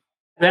 5,000.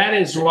 That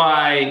is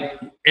why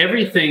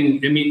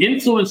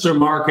influencer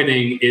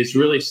marketing is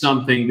really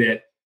something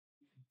that,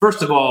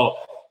 first of all,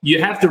 you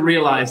have to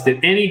realize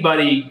that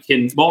anybody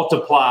can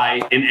multiply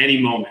in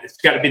any moment. It's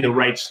got to be the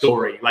right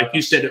story. Like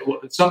you said,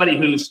 somebody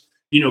who's,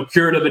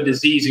 cured of a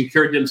disease and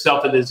cured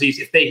themselves of the disease,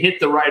 if they hit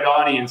the right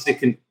audience, it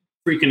can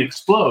freaking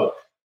explode.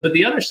 But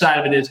the other side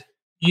of it is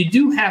you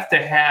do have to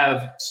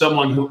have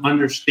someone who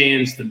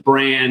understands the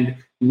brand,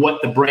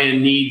 what the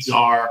brand needs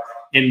are,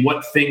 and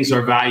what things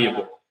are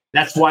valuable.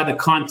 That's why the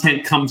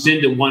content comes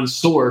into one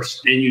source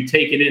and you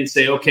take it in and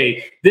say,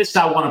 okay, this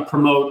I want to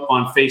promote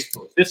on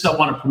Facebook. This I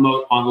want to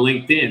promote on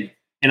LinkedIn.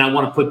 And I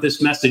want to put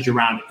this message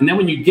around it. And then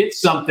when you get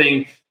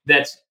something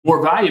that's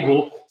more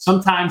valuable.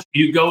 Sometimes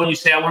you go and you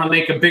say, I want to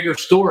make a bigger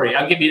story.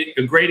 I'll give you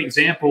a great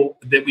example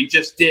that we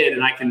just did,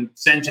 and I can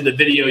send you the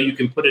video. You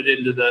can put it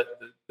into the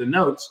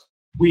notes.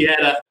 We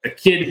had a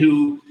kid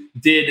who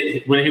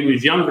did, when he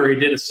was younger, he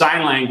did a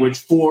sign language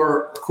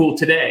for Cool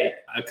Today,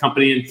 a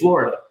company in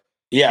Florida.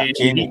 Yeah.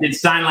 And he did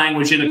sign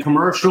language in a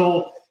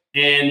commercial,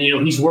 and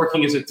he's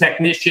working as a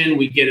technician.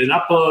 We get an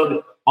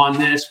upload on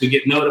this, we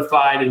get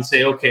notified and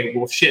say, okay,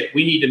 well, shit,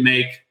 we need to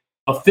make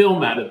a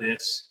film out of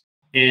this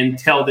and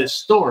tell this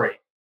story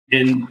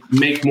and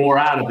make more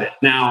out of it.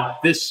 Now,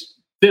 this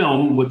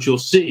film, which you'll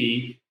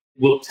see,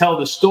 will tell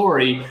the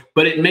story,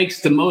 but it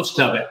makes the most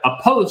of it. A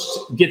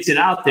post gets it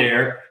out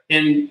there,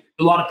 and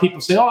a lot of people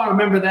say, oh, I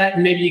remember that.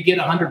 And maybe you get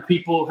 100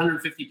 people,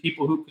 150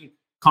 people who can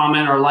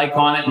comment or like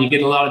on it, and you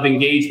get a lot of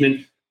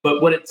engagement.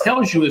 But what it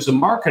tells you as a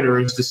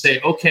marketer is to say,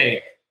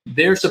 okay,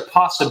 there's a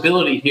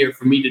possibility here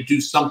for me to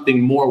do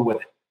something more with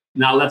it.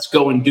 Now let's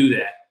go and do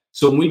that.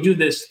 So when we do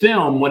this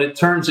film, what it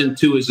turns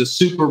into is a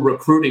super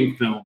recruiting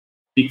film,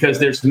 because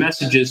there's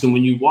messages. And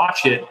when you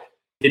watch it,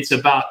 it's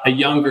about a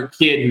younger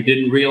kid who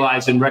didn't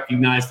realize and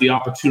recognize the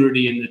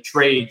opportunity in the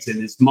trades,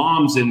 and his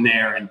mom's in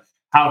there and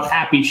how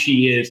happy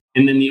she is.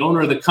 And then the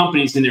owner of the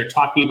company's in there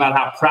talking about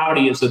how proud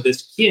he is of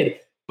this kid.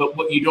 But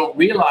what you don't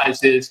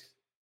realize is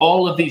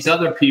all of these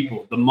other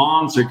people, the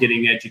moms are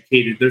getting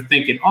educated. They're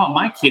thinking, oh,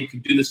 my kid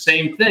could do the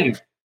same thing.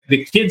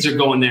 The kids are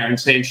going there and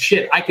saying,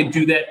 shit, I could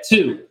do that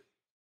too.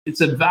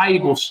 It's a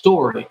valuable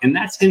story. And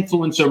that's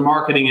influencer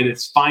marketing at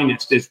its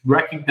finest, is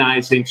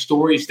recognizing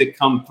stories that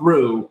come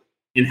through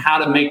and how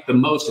to make the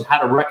most and how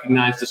to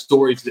recognize the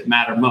stories that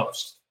matter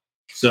most.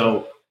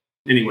 So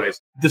anyways,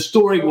 the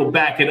story will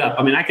back it up.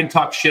 I mean, I can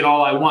talk shit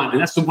all I want.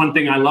 And that's the one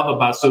thing I love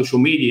about social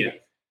media.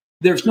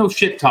 There's no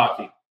shit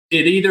talking.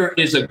 It either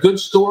is a good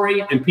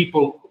story and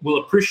people will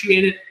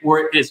appreciate it, or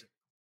it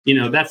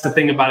isn't. That's the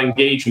thing about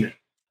engagement.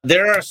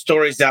 There are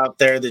stories out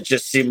there that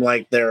just seem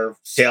like they're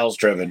sales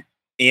driven.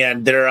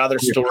 And there are other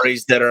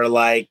stories that are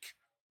like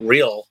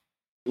real.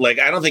 Like,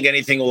 I don't think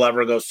anything will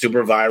ever go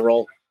super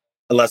viral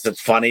unless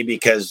it's funny,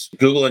 because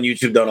Google and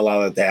YouTube don't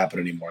allow that to happen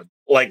anymore.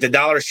 Like the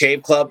Dollar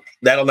Shave Club,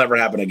 that'll never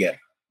happen again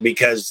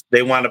because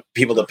they want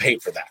people to pay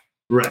for that.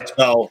 Right.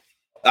 So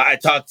I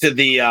talked to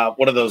the,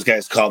 what are those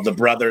guys called? The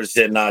brothers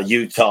in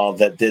Utah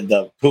that did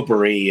the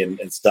poopery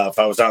and stuff.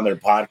 I was on their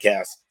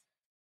podcast,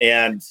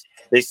 and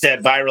they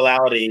said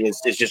virality is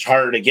just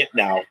harder to get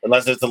now,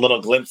 unless it's a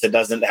little glimpse that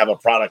doesn't have a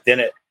product in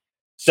it.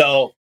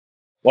 So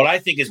what I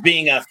think is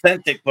being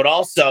authentic, but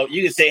also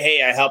you can say,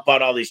 hey, I help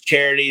out all these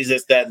charities,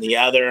 this, that, and the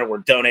other, and we're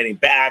donating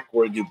back.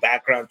 We do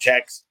background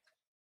checks.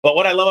 But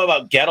what I love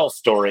about Gettle's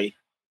story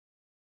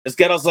is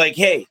Gettle's like,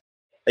 hey,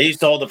 I used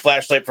to hold a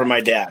flashlight for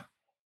my dad.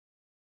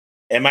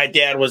 And my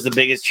dad was the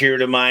biggest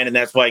cheerleader of mine, and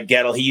that's why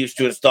he used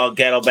to install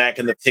Gettle back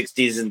in the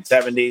 60s and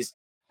 70s,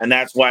 and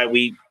that's why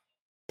we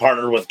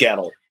partnered with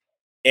Gettle.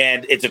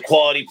 And it's a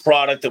quality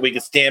product that we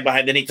could stand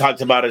behind. Then he talked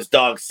about his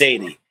dog,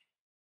 Sadie.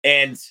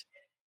 And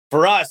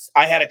for us,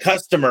 I had a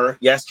customer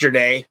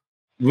yesterday.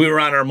 We were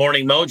on our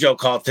Morning Mojo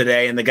call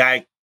today, and the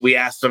guy, we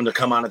asked him to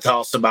come on and tell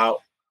us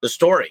about the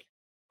story.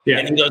 Yeah.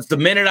 And he goes, the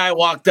minute I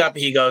walked up,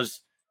 he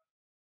goes,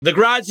 the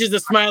garage is the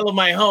smile of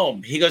my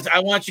home. He goes, I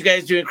want you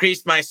guys to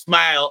increase my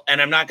smile,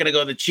 and I'm not going to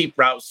go the cheap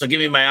route, so give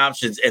me my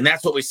options. And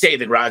that's what we say,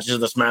 the garage is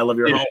the smile of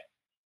your home.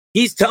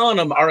 He's telling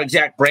them our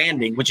exact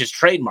branding, which is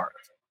trademarked.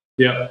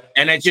 Yeah.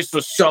 And it just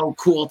was so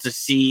cool to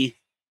see.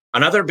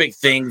 Another big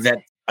thing that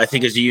I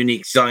think is a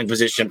unique selling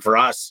position for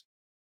us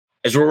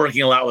is we're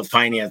working a lot with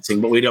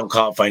financing, but we don't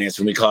call it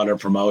financing. We call it our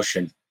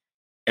promotion.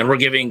 And we're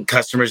giving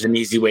customers an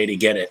easy way to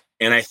get it.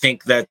 And I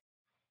think that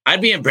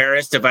I'd be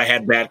embarrassed if I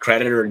had bad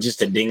credit or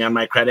just a ding on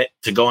my credit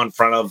to go in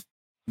front of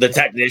the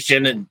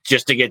technician and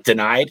just to get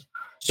denied.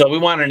 So we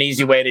want an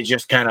easy way to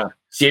just kind of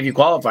see if you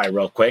qualify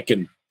real quick.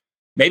 And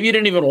maybe you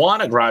didn't even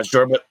want a garage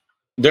door, but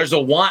there's a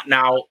want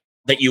now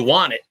that you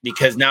want it,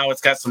 because now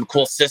it's got some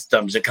cool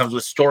systems. It comes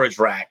with storage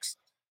racks.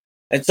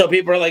 And so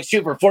people are like,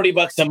 shoot, for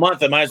 $40 a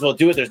month, I might as well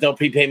do it. There's no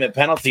prepayment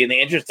penalty, and the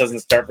interest doesn't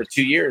start for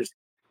 2 years.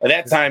 At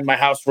that time, my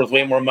house was worth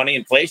way more money.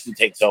 Inflation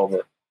takes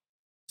over.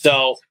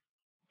 So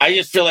I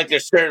just feel like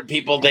there's certain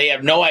people, they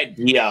have no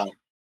idea.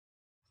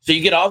 So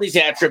you get all these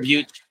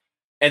attributes,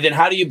 and then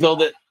how do you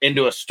build it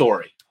into a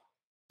story?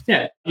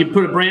 Yeah, you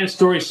put a brand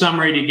story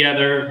summary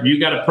together. You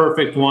got a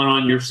perfect one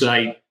on your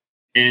site,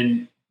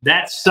 and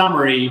that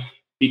summary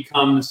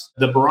becomes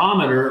the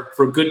barometer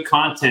for good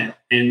content.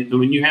 And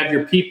when you have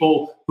your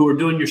people who are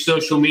doing your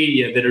social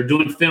media, that are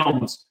doing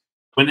films,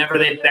 whenever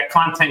that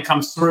content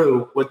comes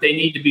through, what they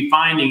need to be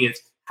finding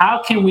is,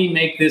 how can we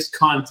make this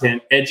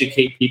content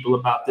educate people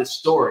about this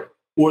story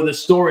or the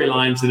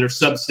storylines that are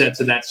subsets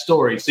of that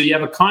story? So you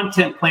have a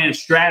content plan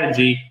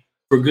strategy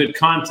for good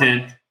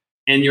content,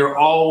 and you're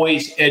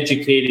always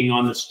educating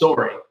on the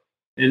story.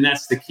 And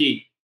that's the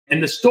key.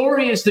 And the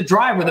story is the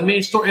driver, the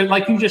main story. And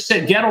like you just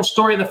said, Gettle's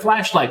story of the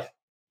flashlight.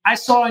 I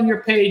saw on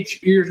your page,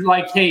 you're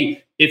like,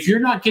 hey, if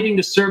you're not getting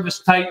to Service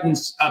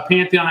Titans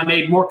Pantheon, I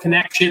made more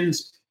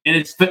connections, and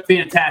it's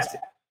fantastic.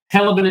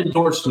 Hell of an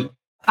endorsement.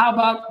 How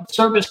about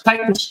Service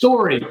Titan's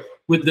story?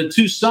 with the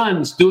two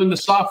sons doing the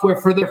software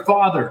for their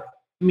father.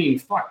 I mean,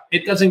 fuck,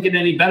 it doesn't get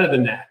any better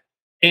than that.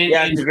 And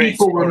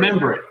people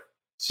remember it.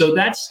 So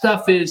that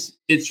stuff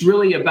it's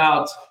really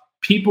about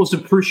people's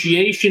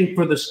appreciation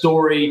for the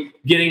story,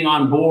 getting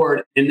on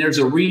board. And there's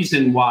a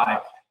reason why,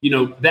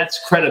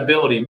 that's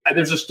credibility.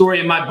 There's a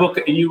story in my book,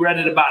 and you read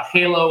it, about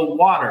Halo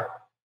Water.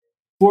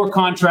 For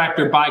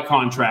contractor by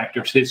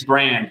contractors, his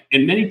brand.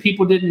 And many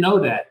people didn't know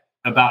that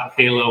about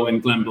Halo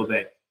and Glenville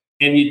Bay.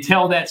 And you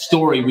tell that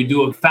story. We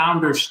do a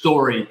founder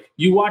story.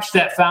 You watch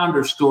that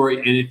founder story,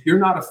 and if you're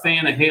not a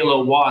fan of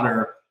Halo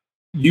Water,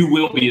 you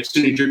will be as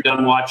soon as you're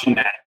done watching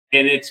that.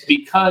 And it's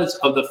because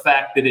of the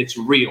fact that it's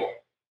real,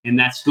 and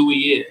that's who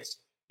he is.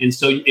 And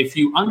so if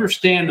you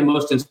understand the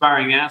most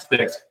inspiring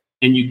aspects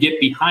and you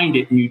get behind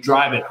it and you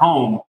drive it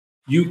home,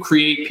 you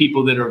create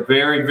people that are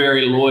very,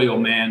 very loyal,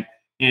 man.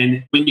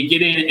 And when you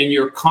get in and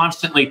you're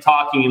constantly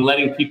talking and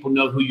letting people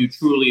know who you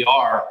truly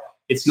are,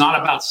 it's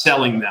not about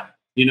selling them.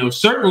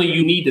 Certainly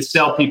you need to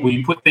sell people.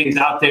 You put things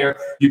out there,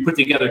 you put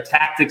together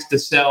tactics to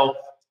sell,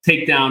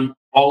 take down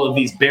all of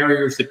these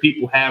barriers that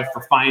people have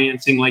for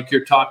financing, like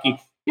you're talking.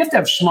 You have to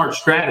have smart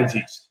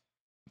strategies.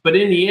 But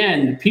in the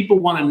end, people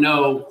want to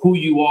know who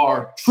you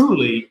are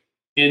truly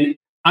and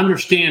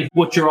understand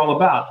what you're all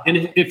about.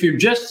 And if you're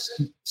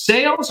just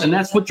sales and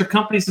that's what your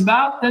company's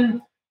about,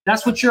 then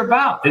that's what you're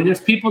about. And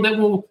there's people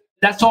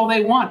that's all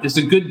they want is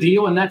a good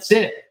deal, and that's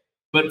it.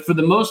 But for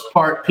the most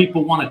part,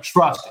 people want to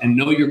trust and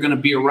know you're going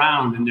to be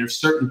around, and there's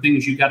certain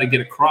things you got to get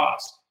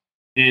across.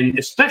 And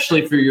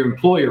especially for your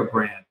employer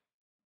brand.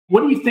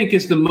 What do you think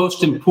is the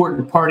most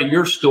important part of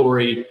your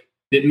story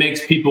that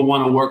makes people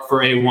want to work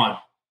for A1?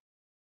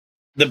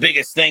 The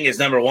biggest thing is,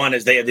 number one,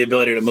 is they have the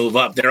ability to move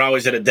up. They're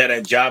always at a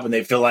dead-end job, and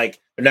they feel like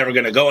they're never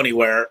going to go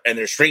anywhere, and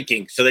they're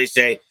shrinking. So they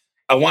say,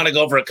 I want to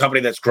go for a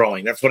company that's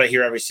growing. That's what I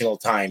hear every single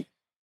time.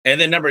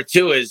 And then number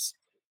two is,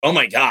 oh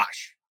my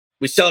gosh,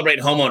 we celebrate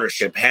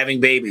homeownership, having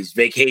babies,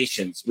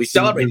 vacations. We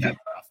celebrate that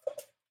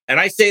stuff. And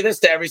I say this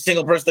to every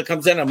single person that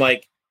comes in. I'm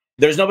like,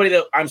 there's nobody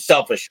that I'm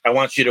selfish. I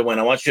want you to win.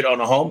 I want you to own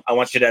a home. I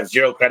want you to have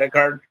zero credit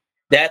card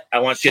debt. I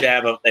want you to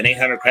have an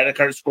 800 credit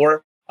card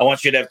score. I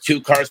want you to have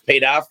 2 cars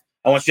paid off.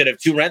 I want you to have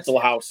 2 rental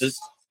houses.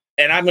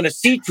 And I'm going to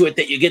see to it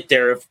that you get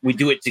there if we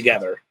do it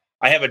together.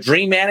 I have a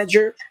dream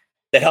manager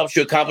that helps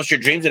you accomplish your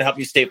dreams and help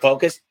you stay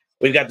focused.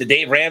 We've got the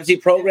Dave Ramsey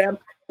program.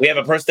 We have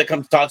a person that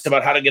comes talks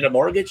about how to get a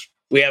mortgage.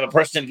 We have a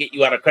person to get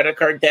you out of credit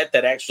card debt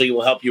that actually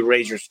will help you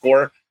raise your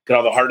score, get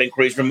all the hard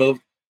inquiries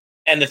removed.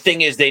 And the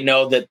thing is, they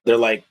know that they're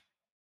like,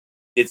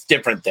 it's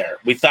different there.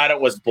 We thought it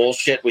was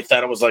bullshit. We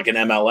thought it was like an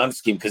MLM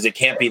scheme because it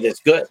can't be this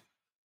good.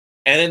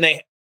 And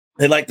then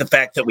they like the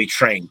fact that we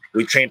train.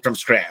 We train from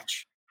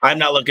scratch. I'm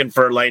not looking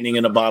for lightning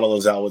in a bottle,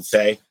 as Al would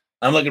say.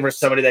 I'm looking for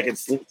somebody that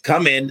can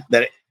come in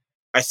that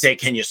I say,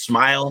 can you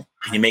smile?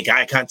 Can you make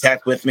eye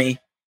contact with me?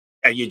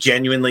 Are you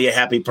genuinely a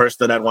happy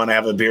person that I'd want to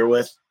have a beer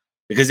with?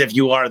 Because if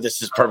you are,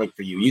 this is perfect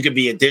for you. You could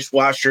be a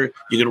dishwasher.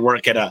 You could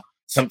work at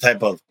some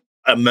type of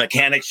a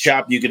mechanic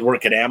shop. You could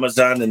work at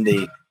Amazon in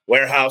the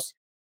warehouse.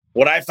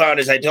 What I found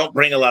is I don't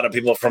bring a lot of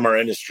people from our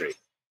industry.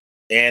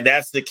 And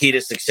that's the key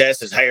to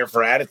success, is hire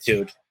for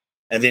attitude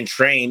and then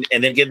train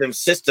and then give them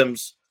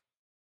systems.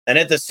 And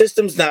if the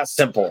system's not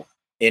simple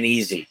and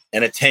easy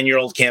and a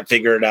 10-year-old can't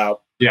figure it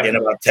out in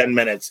about 10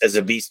 minutes as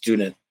a B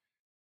student,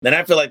 then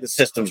I feel like the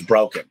system's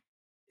broken.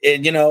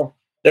 And,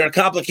 there are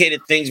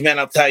complicated things, man.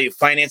 I'll tell you,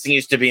 financing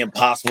used to be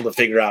impossible to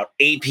figure out.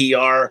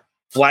 APR,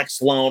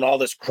 flex loan, all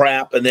this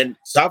crap. And then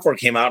software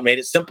came out and made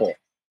it simple.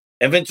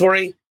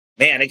 Inventory,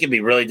 man, it can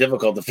be really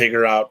difficult to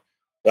figure out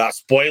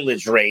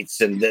spoilage rates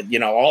and,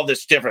 all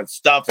this different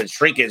stuff and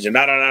shrinkage and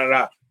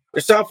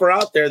There's software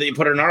out there that you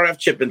put an RF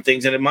chip in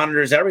things and it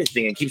monitors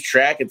everything and keeps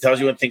track and tells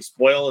you when things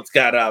spoil. It's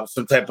got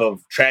some type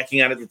of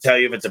tracking on it to tell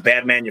you if it's a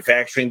bad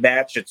manufacturing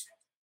batch. It's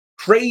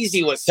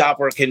crazy what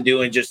software can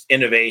do in just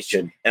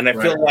innovation. And I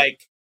feel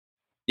like,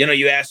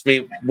 you asked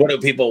me, what do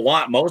people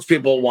want? Most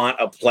people want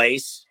a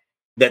place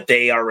that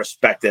they are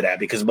respected at,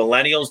 because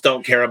millennials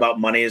don't care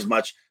about money as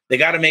much. They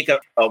got to make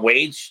a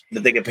wage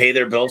that they can pay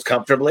their bills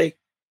comfortably.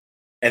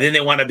 And then they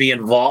want to be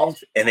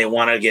involved and they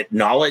want to get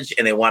knowledge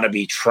and they want to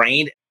be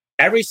trained.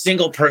 Every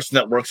single person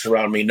that works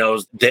around me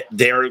knows that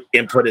their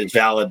input is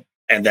valid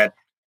and that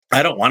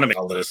I don't want to make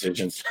all the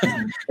decisions.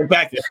 In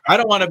fact, I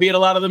don't want to be at a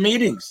lot of the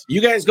meetings.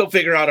 You guys go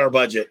figure out our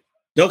budget.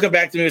 Don't come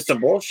back to me with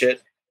some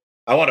bullshit.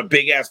 I want a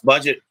big ass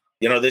budget.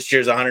 This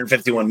year's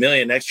 151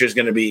 million. Next year's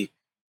going to be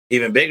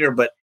even bigger.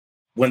 But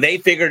when they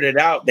figured it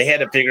out, they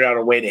had to figure out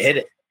a way to hit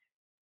it.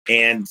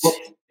 And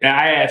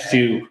I asked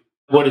you,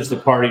 what is the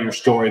part of your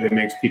story that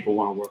makes people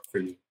want to work for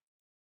you?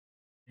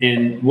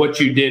 And what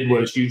you did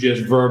was you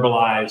just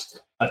verbalized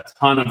a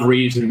ton of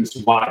reasons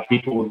why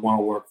people would want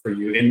to work for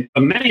you.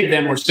 And many of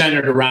them were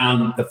centered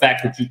around the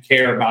fact that you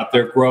care about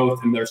their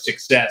growth and their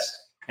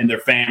success and their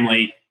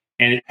family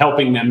and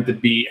helping them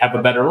to have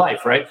a better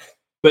life, right?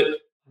 But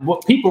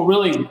what people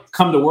really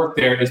come to work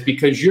there is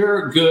because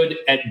you're good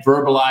at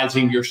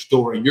verbalizing your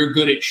story. You're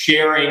good at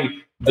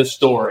sharing the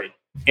story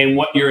and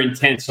what your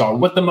intents are,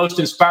 what the most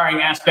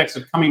inspiring aspects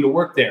of coming to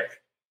work there.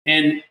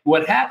 And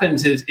what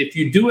happens is if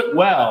you do it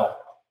well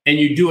and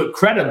you do it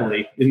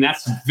credibly, and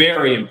that's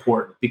very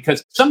important,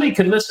 because somebody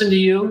can listen to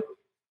you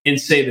and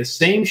say the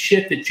same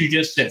shit that you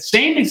just said,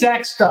 same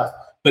exact stuff.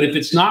 But if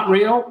it's not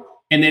real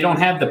and they don't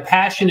have the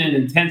passion and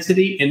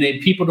intensity and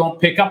people don't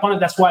pick up on it,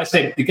 that's why I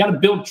say you got to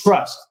build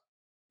trust.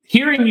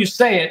 Hearing you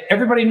say it,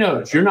 everybody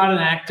knows you're not an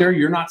actor.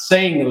 You're not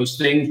saying those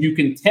things. You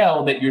can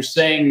tell that you're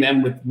saying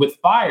them with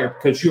fire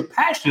because you're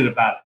passionate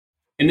about it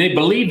and they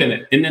believe in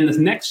it. And then the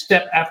next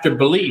step after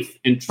belief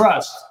and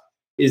trust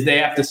is they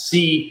have to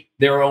see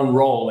their own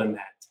role in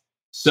that.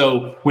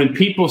 So when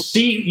people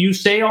see you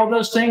say all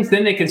those things,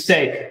 then they can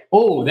say,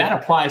 oh, that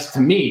applies to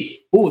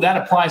me. Oh, that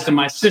applies to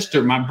my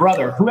sister, my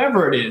brother,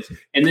 whoever it is.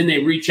 And then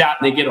they reach out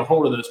and they get a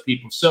hold of those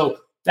people. So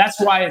that's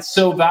why it's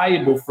so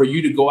valuable for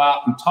you to go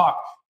out and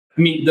talk.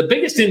 I mean, the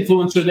biggest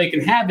influencer they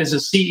can have is a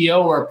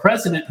CEO or a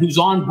president who's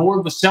on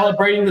board with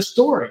celebrating the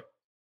story,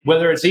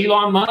 whether it's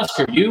Elon Musk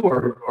or you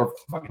or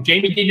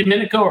Jamie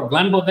DiDomenico or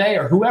Glenn Beauvais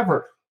or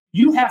whoever.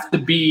 You have to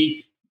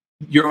be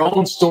your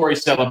own story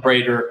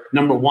celebrator,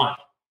 number one.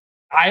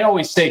 I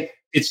always say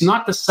it's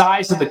not the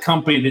size of the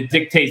company that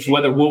dictates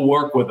whether we'll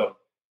work with them.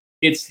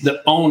 It's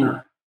the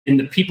owner and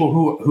the people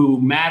who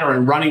matter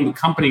and running the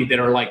company that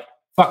are like,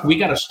 fuck, we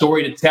got a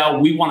story to tell.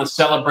 We want to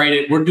celebrate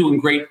it. We're doing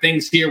great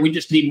things here. We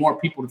just need more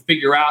people to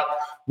figure out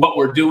what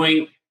we're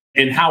doing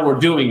and how we're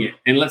doing it.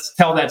 And let's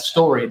tell that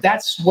story.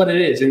 That's what it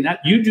is. And that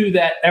you do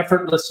that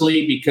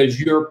effortlessly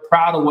because you're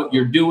proud of what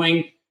you're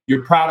doing.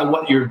 You're proud of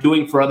what you're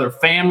doing for other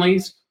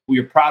families.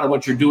 You're proud of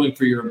what you're doing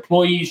for your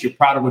employees. You're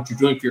proud of what you're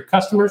doing for your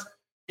customers.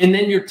 And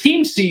then your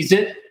team sees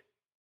it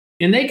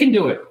and they can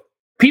do it.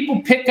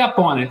 People pick up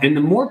on it. And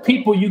the more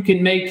people you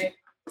can make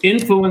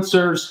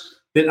influencers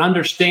that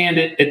understand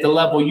it at the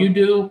level you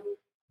do,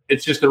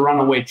 it's just a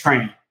runaway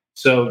train.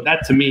 So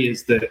that to me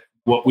is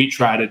what we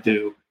try to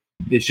do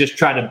is just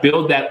try to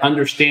build that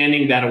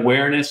understanding, that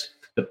awareness,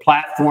 the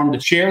platform to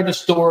share the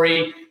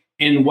story.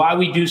 And why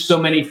we do so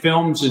many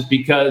films is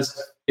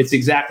because it's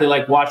exactly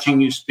like watching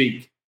you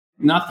speak.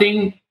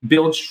 Nothing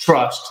builds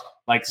trust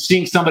like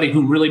seeing somebody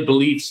who really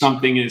believes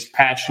something and is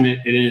passionate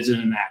and isn't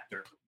an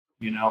actor.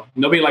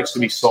 Nobody likes to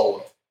be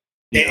sold.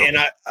 And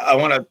I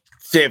want to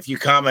say a few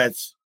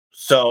comments.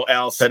 So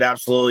Al said,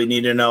 absolutely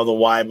need to know the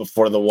why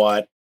before the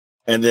what.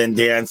 And then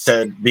Dan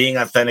said, being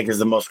authentic is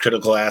the most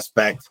critical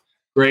aspect.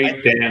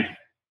 Great, Dan.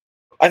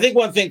 I think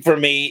one thing for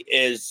me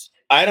is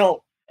I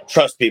don't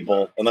trust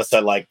people unless I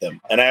like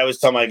them. And I always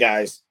tell my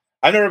guys,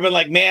 I've never been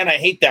like, man, I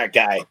hate that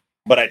guy,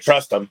 but I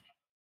trust him.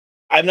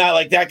 I'm not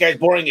like, that guy's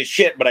boring as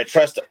shit, but I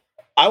trust him.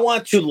 I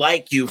want to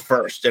like you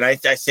first. And I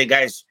say,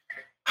 guys,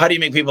 how do you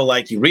make people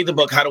like you? Read the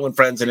book, How to Win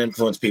Friends and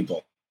Influence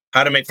People.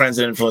 How to Make Friends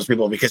and Influence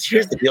People. Because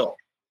here's the deal.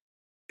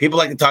 People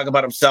like to talk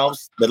about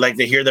themselves. They like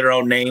to hear their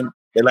own name.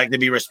 They like to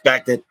be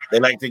respected. They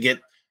like to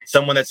get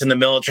someone that's in the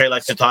military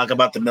likes to talk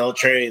about the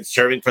military and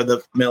serving for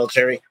the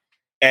military.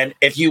 And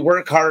if you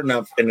work hard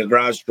enough in the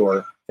garage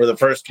door for the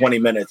first 20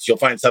 minutes, you'll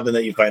find something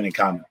that you find in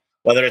common.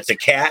 Whether it's a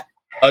cat,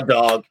 a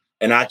dog,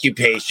 an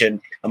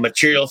occupation, a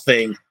material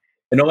thing.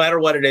 And no matter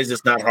what it is,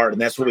 it's not hard.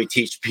 And that's what we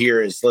teach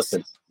peers.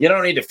 Listen, you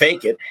don't need to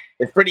fake it.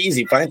 It's pretty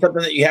easy. Find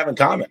something that you have in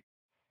common.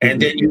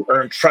 And then you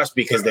earn trust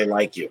because they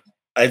like you.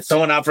 If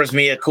someone offers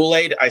me a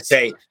Kool-Aid, I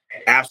say,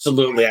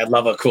 absolutely, I'd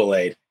love a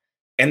Kool-Aid.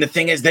 And the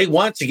thing is, they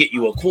want to get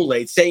you a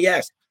Kool-Aid. Say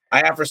yes.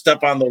 I offer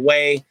stuff on the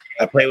way.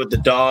 I play with the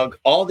dog.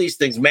 All these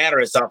things matter.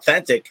 It's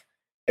authentic.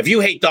 If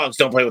you hate dogs,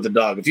 don't play with the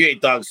dog. If you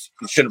hate dogs,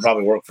 you shouldn't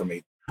probably work for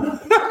me.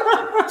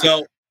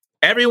 So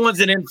everyone's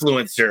an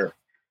influencer.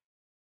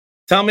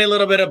 Tell me a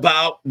little bit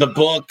about the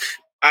book.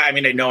 I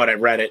mean, I know it. I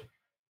read it.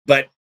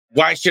 But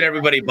why should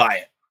everybody buy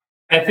it?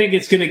 I think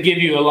it's going to give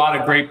you a lot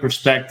of great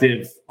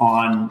perspective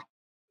on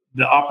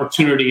the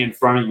opportunity in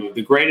front of you.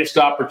 The greatest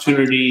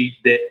opportunity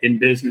that in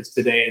business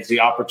today is the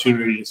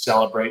opportunity to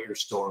celebrate your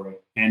story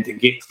and to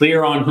get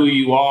clear on who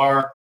you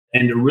are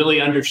and to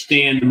really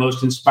understand the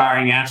most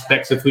inspiring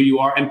aspects of who you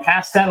are and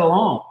pass that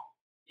along.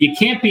 You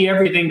can't be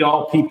everything to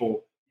all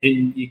people.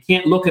 And you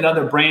can't look at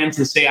other brands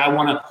and say, I'm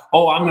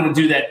going to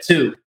do that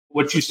too.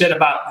 What you said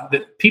about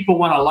that people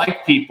want to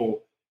like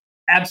people.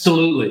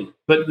 Absolutely.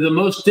 But the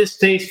most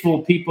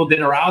distasteful people that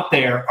are out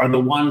there are the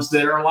ones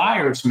that are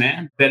liars,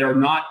 man, that are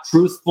not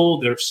truthful.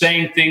 They're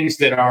saying things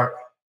that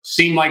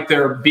seem like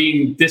they're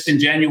being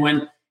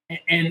disingenuous.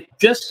 And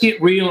just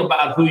get real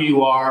about who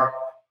you are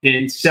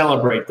and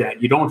celebrate that.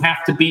 You don't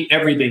have to be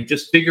everything.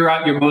 Just figure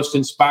out your most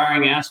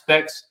inspiring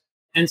aspects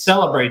and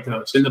celebrate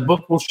those. And the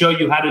book will show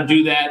you how to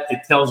do that. It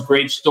tells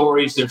great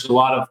stories. There's a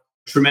lot of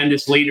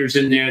tremendous leaders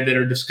in there that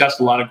are discussed,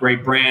 a lot of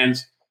great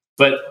brands.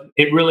 But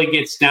it really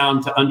gets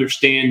down to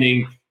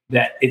understanding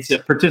that it's a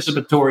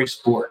participatory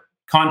sport.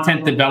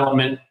 Content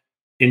development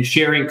and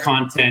sharing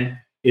content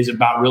is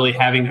about really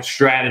having a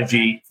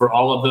strategy for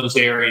all of those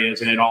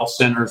areas. And it all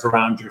centers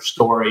around your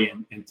story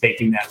and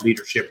taking that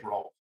leadership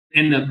role.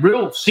 And the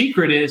real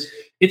secret is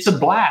it's a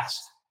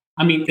blast.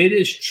 I mean, it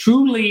is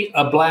truly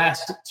a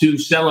blast to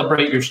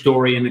celebrate your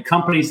story. And the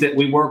companies that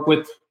we work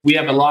with, we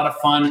have a lot of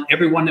fun.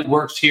 Everyone that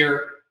works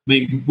here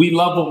mean, we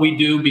love what we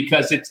do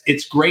because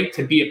it's great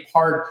to be a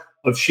part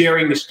of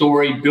sharing the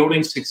story,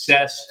 building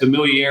success,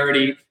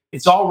 familiarity.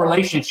 It's all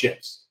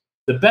relationships.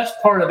 The best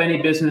part of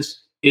any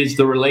business is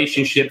the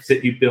relationships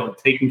that you build,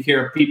 taking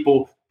care of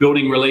people,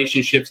 building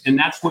relationships. And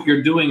that's what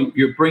you're doing.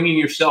 You're bringing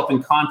yourself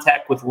in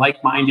contact with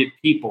like-minded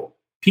people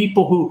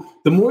who,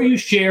 the more you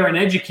share and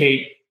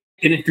educate,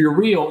 and if you're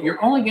real,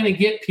 you're only going to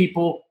get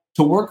people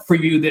to work for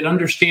you that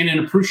understand and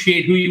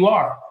appreciate who you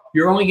are.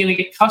 You're only going to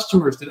get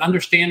customers that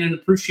understand and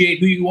appreciate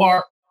who you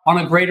are on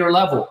a greater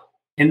level.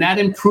 And that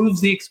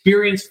improves the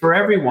experience for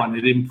everyone.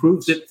 It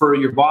improves it for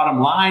your bottom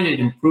line. It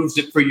improves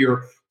it for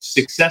your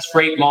success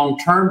rate long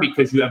term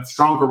because you have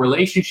stronger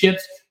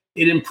relationships.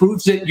 It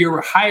improves it,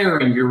 your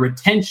hiring, your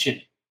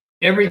retention.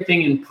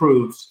 Everything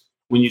improves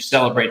when you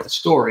celebrate the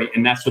story.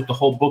 And that's what the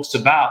whole book's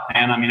about,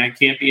 man. I mean, I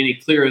can't be any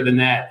clearer than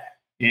that.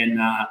 And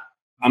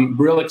I'm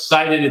real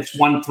excited. It's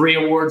won 3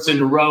 awards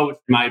in a row.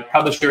 My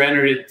publisher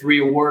entered it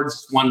 3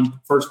 awards, won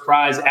first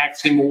prize,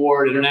 Axiom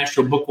Award,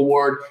 International Book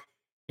Award.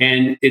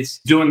 And it's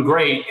doing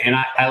great. And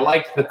I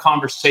like the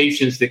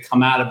conversations that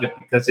come out of it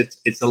because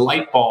it's a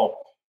light bulb.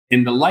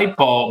 And the light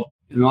bulb,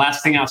 and the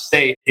last thing I'll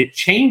say, it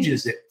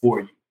changes it for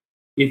you.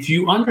 If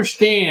you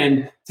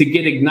understand to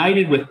get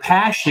ignited with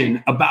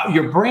passion about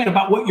your brand,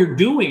 about what you're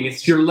doing,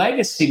 it's your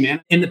legacy,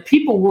 man. And the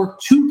people work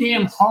too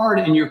damn hard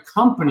in your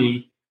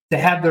company to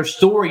have their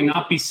story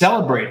not be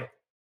celebrated.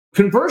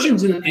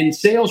 Conversions in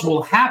sales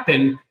will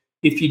happen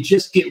if you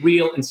just get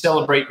real and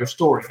celebrate your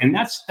story. And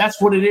that's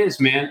what it is,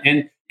 man.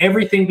 And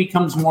everything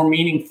becomes more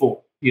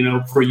meaningful,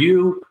 for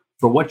you,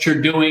 for what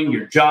you're doing,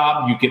 your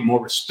job. You get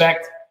more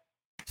respect,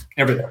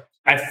 everything.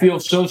 I feel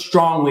so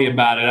strongly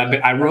about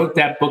it. I wrote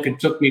that book. It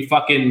took me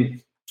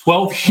fucking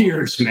 12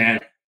 years, man.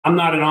 I'm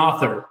not an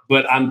author,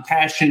 but I'm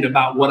passionate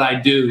about what I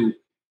do.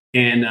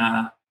 And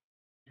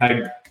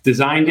I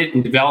designed it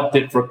and developed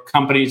it for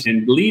companies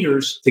and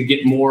leaders to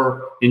get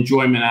more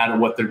enjoyment out of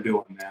what they're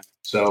doing, man.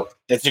 So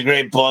it's a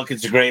great book.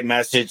 It's a great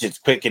message. It's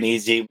quick and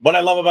easy. What I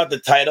love about the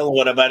title,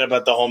 what I love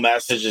about the whole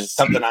message is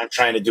something I'm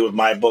trying to do with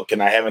my book,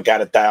 and I haven't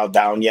got it dialed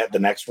down yet, the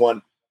next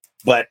one.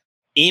 But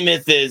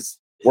E-Myth is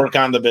work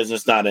on the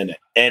business, not in it.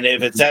 And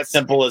if it's that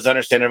simple as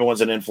understand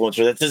everyone's an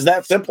influencer, that's just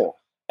that simple.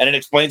 And it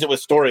explains it with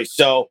stories.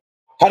 So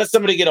how does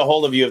somebody get a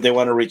hold of you if they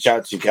want to reach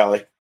out to you,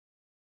 Kelly?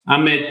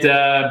 I'm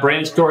at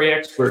Brand Story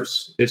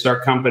Experts. It's our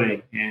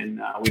company. And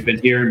we've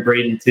been here in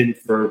Bradenton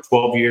for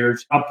 12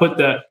 years. I'll put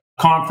the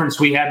conference.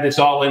 We have this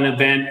all-in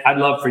event. I'd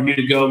love for you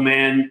to go,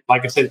 man.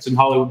 Like I said, it's in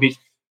Hollywood Beach.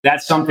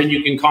 That's something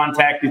you can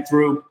contact me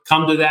through.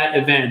 Come to that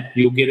event.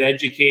 You'll get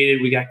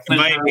educated. We got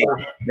Clint.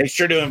 Make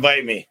sure to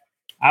invite me.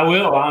 I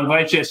will. I'll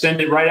invite you. I send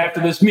it right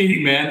after this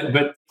meeting, man.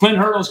 But Clint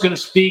Hurdle's going to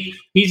speak.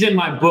 He's in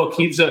my book.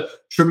 He's a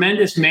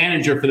tremendous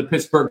manager for the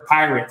Pittsburgh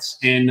Pirates.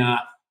 And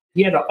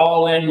he had an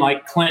all-in,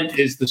 like Clint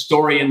is the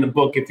story in the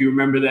book, if you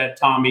remember that,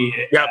 Tommy.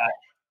 Yep.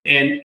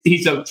 And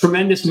he's a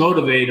tremendous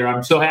motivator.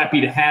 I'm so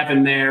happy to have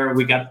him there.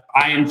 We got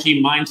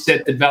IMG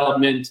Mindset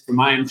Development from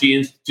IMG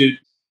Institute.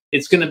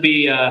 It's going to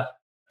be a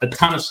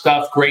ton of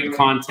stuff, great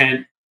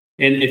content.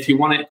 And if you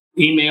want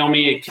to email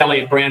me at Kelly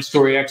at Brand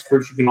Story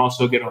Experts, you can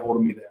also get a hold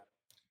of me there.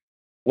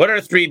 What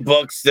are 3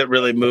 books that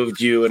really moved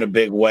you in a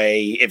big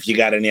way? If you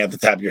got any at the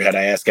top of your head,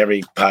 I ask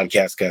every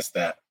podcast guest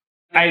that.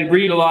 I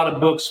read a lot of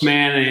books,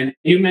 man. And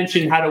you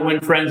mentioned How to Win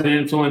Friends and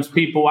Influence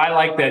People. I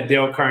like that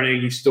Dale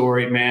Carnegie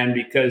story, man,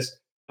 because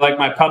like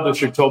my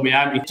publisher told me,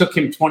 it took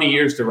him 20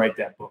 years to write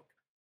that book.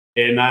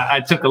 And I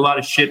took a lot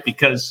of shit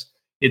because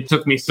it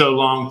took me so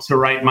long to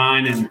write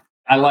mine. And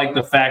I like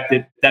the fact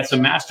that that's a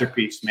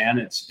masterpiece, man.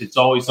 It's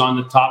always on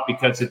the top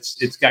because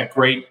it's got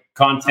great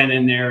content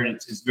in there and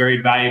it's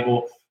very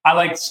valuable. I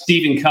like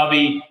Stephen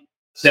Covey,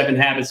 7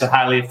 Habits of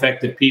Highly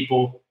Effective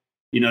People.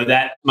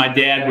 That my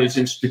dad was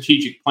in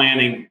strategic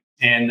planning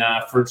and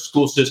for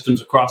school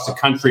systems across the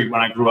country when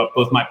I grew up.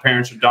 Both my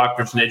parents are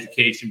doctors in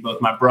education, both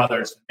my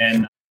brothers.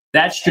 And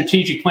that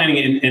strategic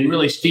planning and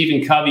really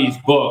Stephen Covey's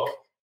book,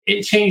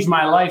 it changed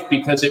my life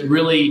because it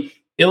really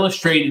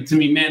illustrated to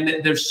me, man,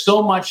 that there's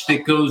so much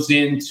that goes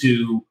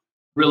into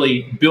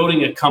really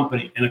building a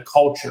company and a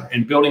culture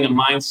and building a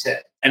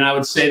mindset. And I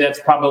would say that's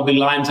probably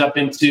lines up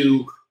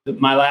into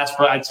my last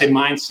book. I'd say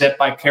Mindset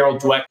by Carol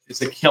Dweck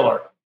is a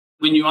killer.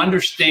 When you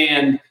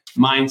understand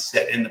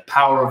mindset and the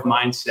power of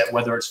mindset,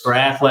 whether it's for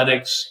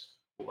athletics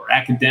or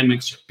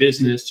academics or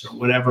business or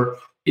whatever,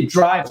 it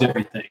drives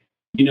everything.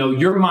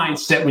 Your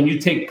mindset, when you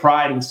take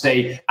pride and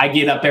say, I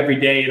get up every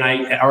day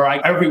and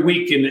every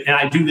week and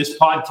I do this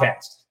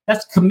podcast,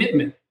 that's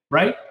commitment,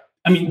 right?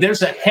 I mean,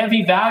 there's a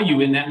heavy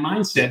value in that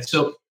mindset.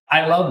 So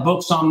I love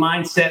books on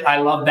mindset. I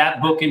love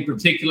that book in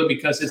particular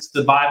because it's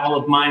the Bible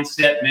of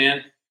mindset,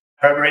 man.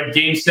 I read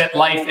Game, Set,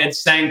 Life. Ed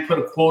Sang put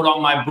a quote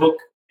on my book,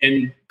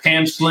 and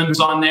Pam Slim's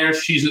on there.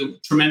 She's a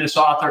tremendous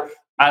author.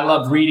 I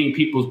love reading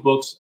people's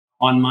books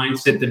on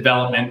mindset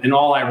development. And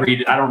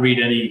I don't read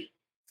any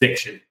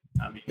fiction.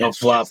 I mean, no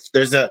fluff.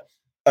 I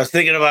was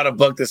thinking about a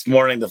book this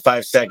morning, The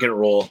 5-Second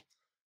Rule.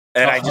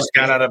 And I just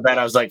got out of bed.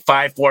 I was like,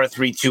 5, 4,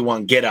 3, 2,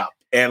 1, get up.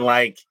 And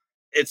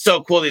it's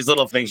so cool, these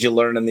little things you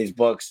learn in these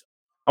books.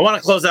 I want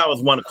to close out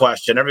with one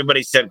question.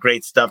 Everybody said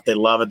great stuff. They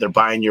love it. They're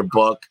buying your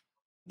book.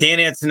 Dan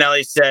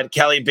Antonelli said,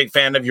 Kelly, big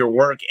fan of your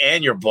work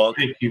and your book.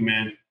 Thank you,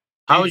 man.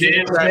 How would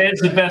you Dan's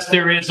the best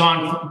there is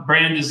on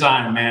brand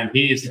design, man.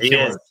 He is the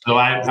killer. So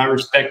I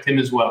respect him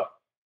as well.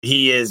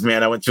 He is,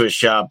 man. I went to his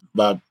shop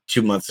about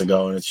 2 months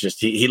ago, and it's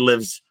just he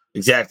lives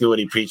exactly what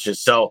he preaches.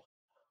 So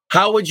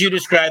how would you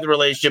describe the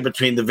relationship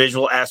between the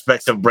visual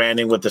aspects of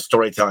branding with the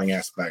storytelling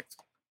aspect?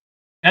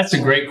 That's a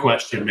great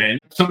question, man.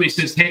 Somebody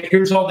says, hey,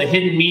 here's all the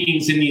hidden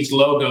meanings in these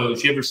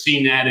logos. You ever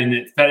seen that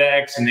in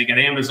FedEx, and they got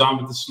Amazon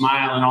with the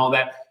smile and all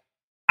that?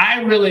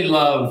 I really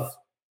love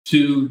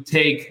to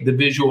take the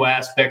visual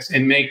aspects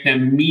and make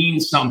them mean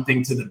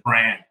something to the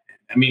brand.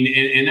 I mean,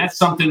 and that's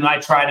something I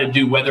try to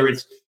do, whether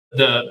it's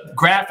the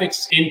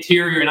graphics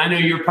interior, and I know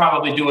you're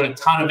probably doing a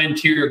ton of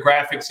interior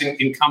graphics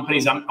in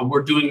companies.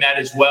 We're doing that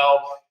as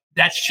well.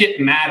 That shit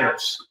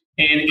matters.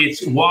 And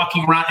it's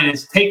walking around and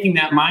it's taking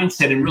that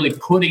mindset and really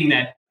putting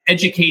that,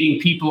 educating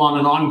people on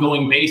an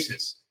ongoing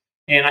basis.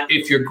 And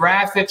if your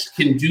graphics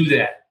can do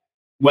that,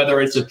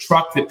 whether it's a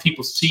truck that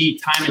people see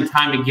time and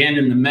time again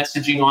and the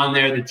messaging on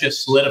there that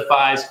just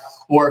solidifies,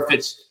 or if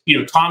it's,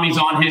 Tommy's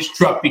on his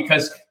truck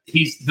because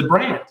he's the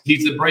brand.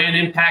 He's the brand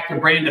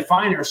impactor, brand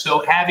definer.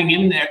 So having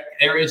him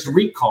there is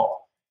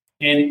recall.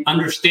 And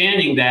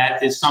understanding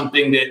that is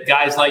something that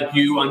guys like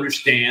you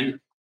understand.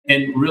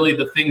 And really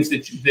the things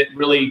that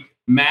really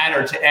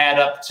matter to add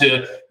up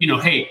to,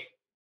 hey,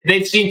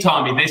 they've seen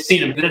Tommy, they've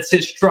seen him, that's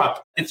his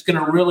truck. It's going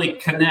to really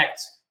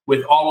connect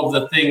with all of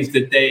the things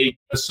that they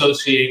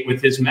associate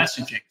with his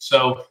messaging.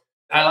 So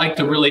I like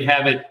to really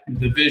have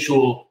the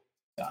visual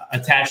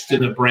attached to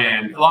the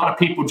brand. A lot of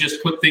people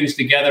just put things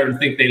together and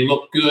think they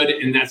look good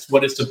and that's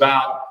what it's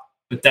about.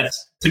 But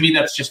to me,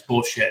 that's just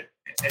bullshit.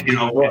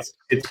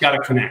 It's got to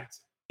connect.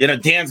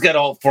 Dan's got a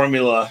whole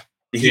formula.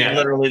 He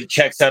literally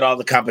checks out all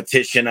the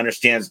competition,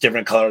 understands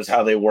different colors,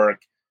 how they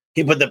work.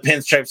 He put the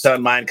pinstripes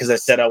on mine because I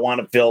said I want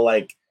to feel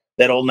like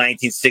that old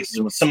 1960s.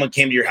 When someone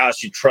came to your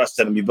house, you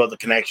trusted them. You built a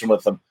connection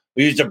with them.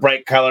 We used a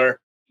bright color.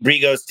 Bree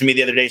goes to me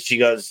the other day. She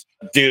goes,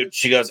 dude,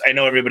 I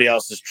know everybody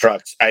else's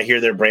trucks. I hear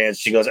their brands.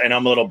 She goes, I know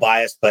I'm a little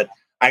biased, but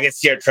I can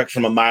see our trucks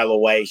from a mile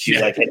away. She's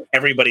like,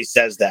 everybody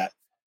says that.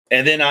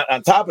 And then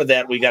on top of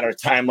that, we got our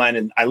timeline.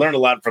 And I learned a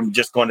lot from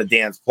just going to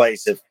Dan's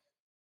place. I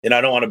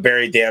don't want to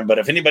bury Dan, but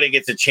if anybody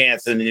gets a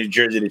chance in New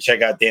Jersey to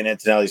check out Dan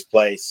Antonelli's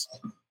place,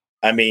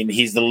 I mean,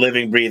 he's the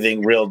living,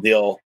 breathing, real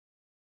deal.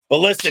 But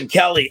listen,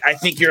 Kelly, I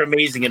think you're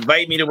amazing.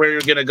 Invite me to where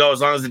you're going to go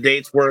as long as the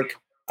dates work.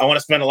 I want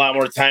to spend a lot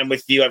more time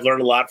with you. I've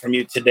learned a lot from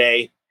you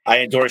today. I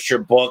endorse your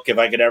book. If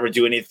I could ever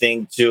do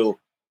anything to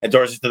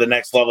endorse it to the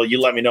next level, you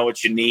let me know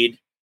what you need.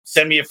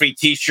 Send me a free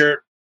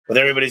T-shirt with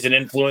everybody's an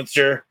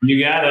influencer.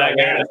 You got it. I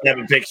got it. Have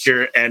a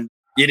picture. And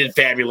you did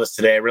fabulous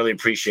today. I really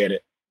appreciate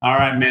it. All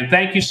right, man.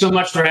 Thank you so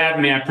much for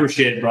having me. I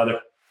appreciate it, brother.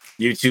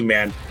 You too,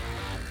 man.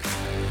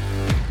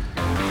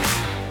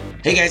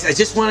 Hey, guys, I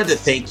just wanted to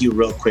thank you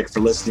real quick for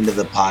listening to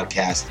the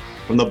podcast.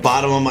 From the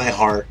bottom of my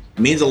heart, it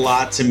means a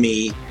lot to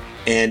me,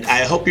 and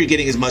I hope you're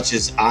getting as much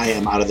as I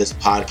am out of this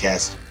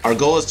podcast. Our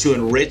goal is to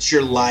enrich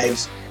your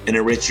lives and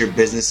enrich your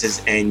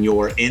businesses and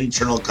your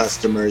internal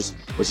customers,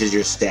 which is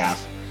your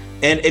staff.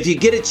 And if you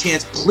get a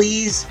chance,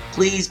 please,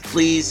 please,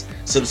 please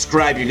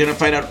subscribe. You're going to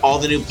find out all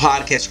the new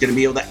podcasts. You're going to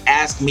be able to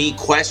ask me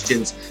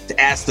questions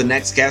to ask the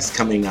next guest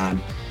coming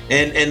on.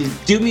 And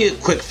do me a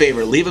quick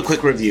favor, leave a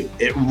quick review.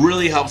 It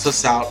really helps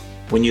us out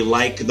when you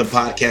like the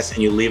podcast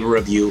and you leave a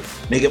review.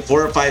 Make it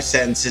 4 or 5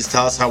 sentences.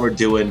 Tell us how we're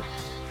doing.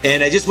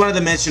 And I just wanted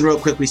to mention real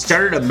quick, we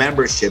started a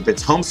membership.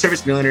 It's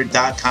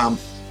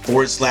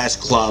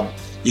homeservicemillionaire.com/club.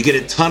 You get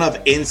a ton of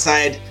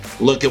inside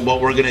look at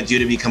what we're going to do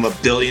to become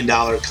 $1 billion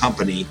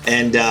company.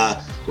 And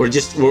we're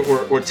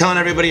telling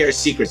everybody our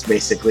secrets,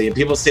 basically. And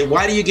people say,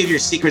 why do you give your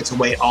secrets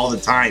away all the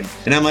time?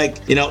 And I'm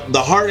like,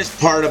 the hardest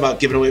part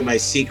about giving away my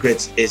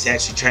secrets is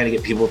actually trying to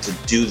get people to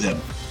do them.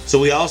 So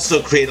we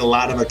also create a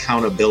lot of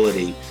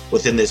accountability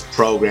within this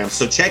program.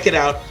 So check it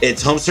out.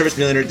 It's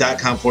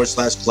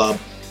homeservicemillionaire.com/club.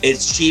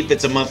 It's cheap.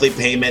 It's a monthly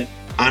payment.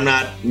 I'm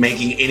not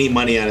making any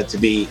money on it, to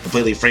be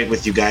completely frank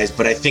with you guys,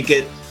 but I think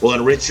it will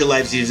enrich your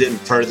lives even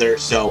further.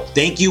 So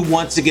thank you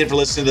once again for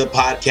listening to the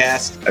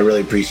podcast. I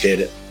really appreciate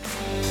it.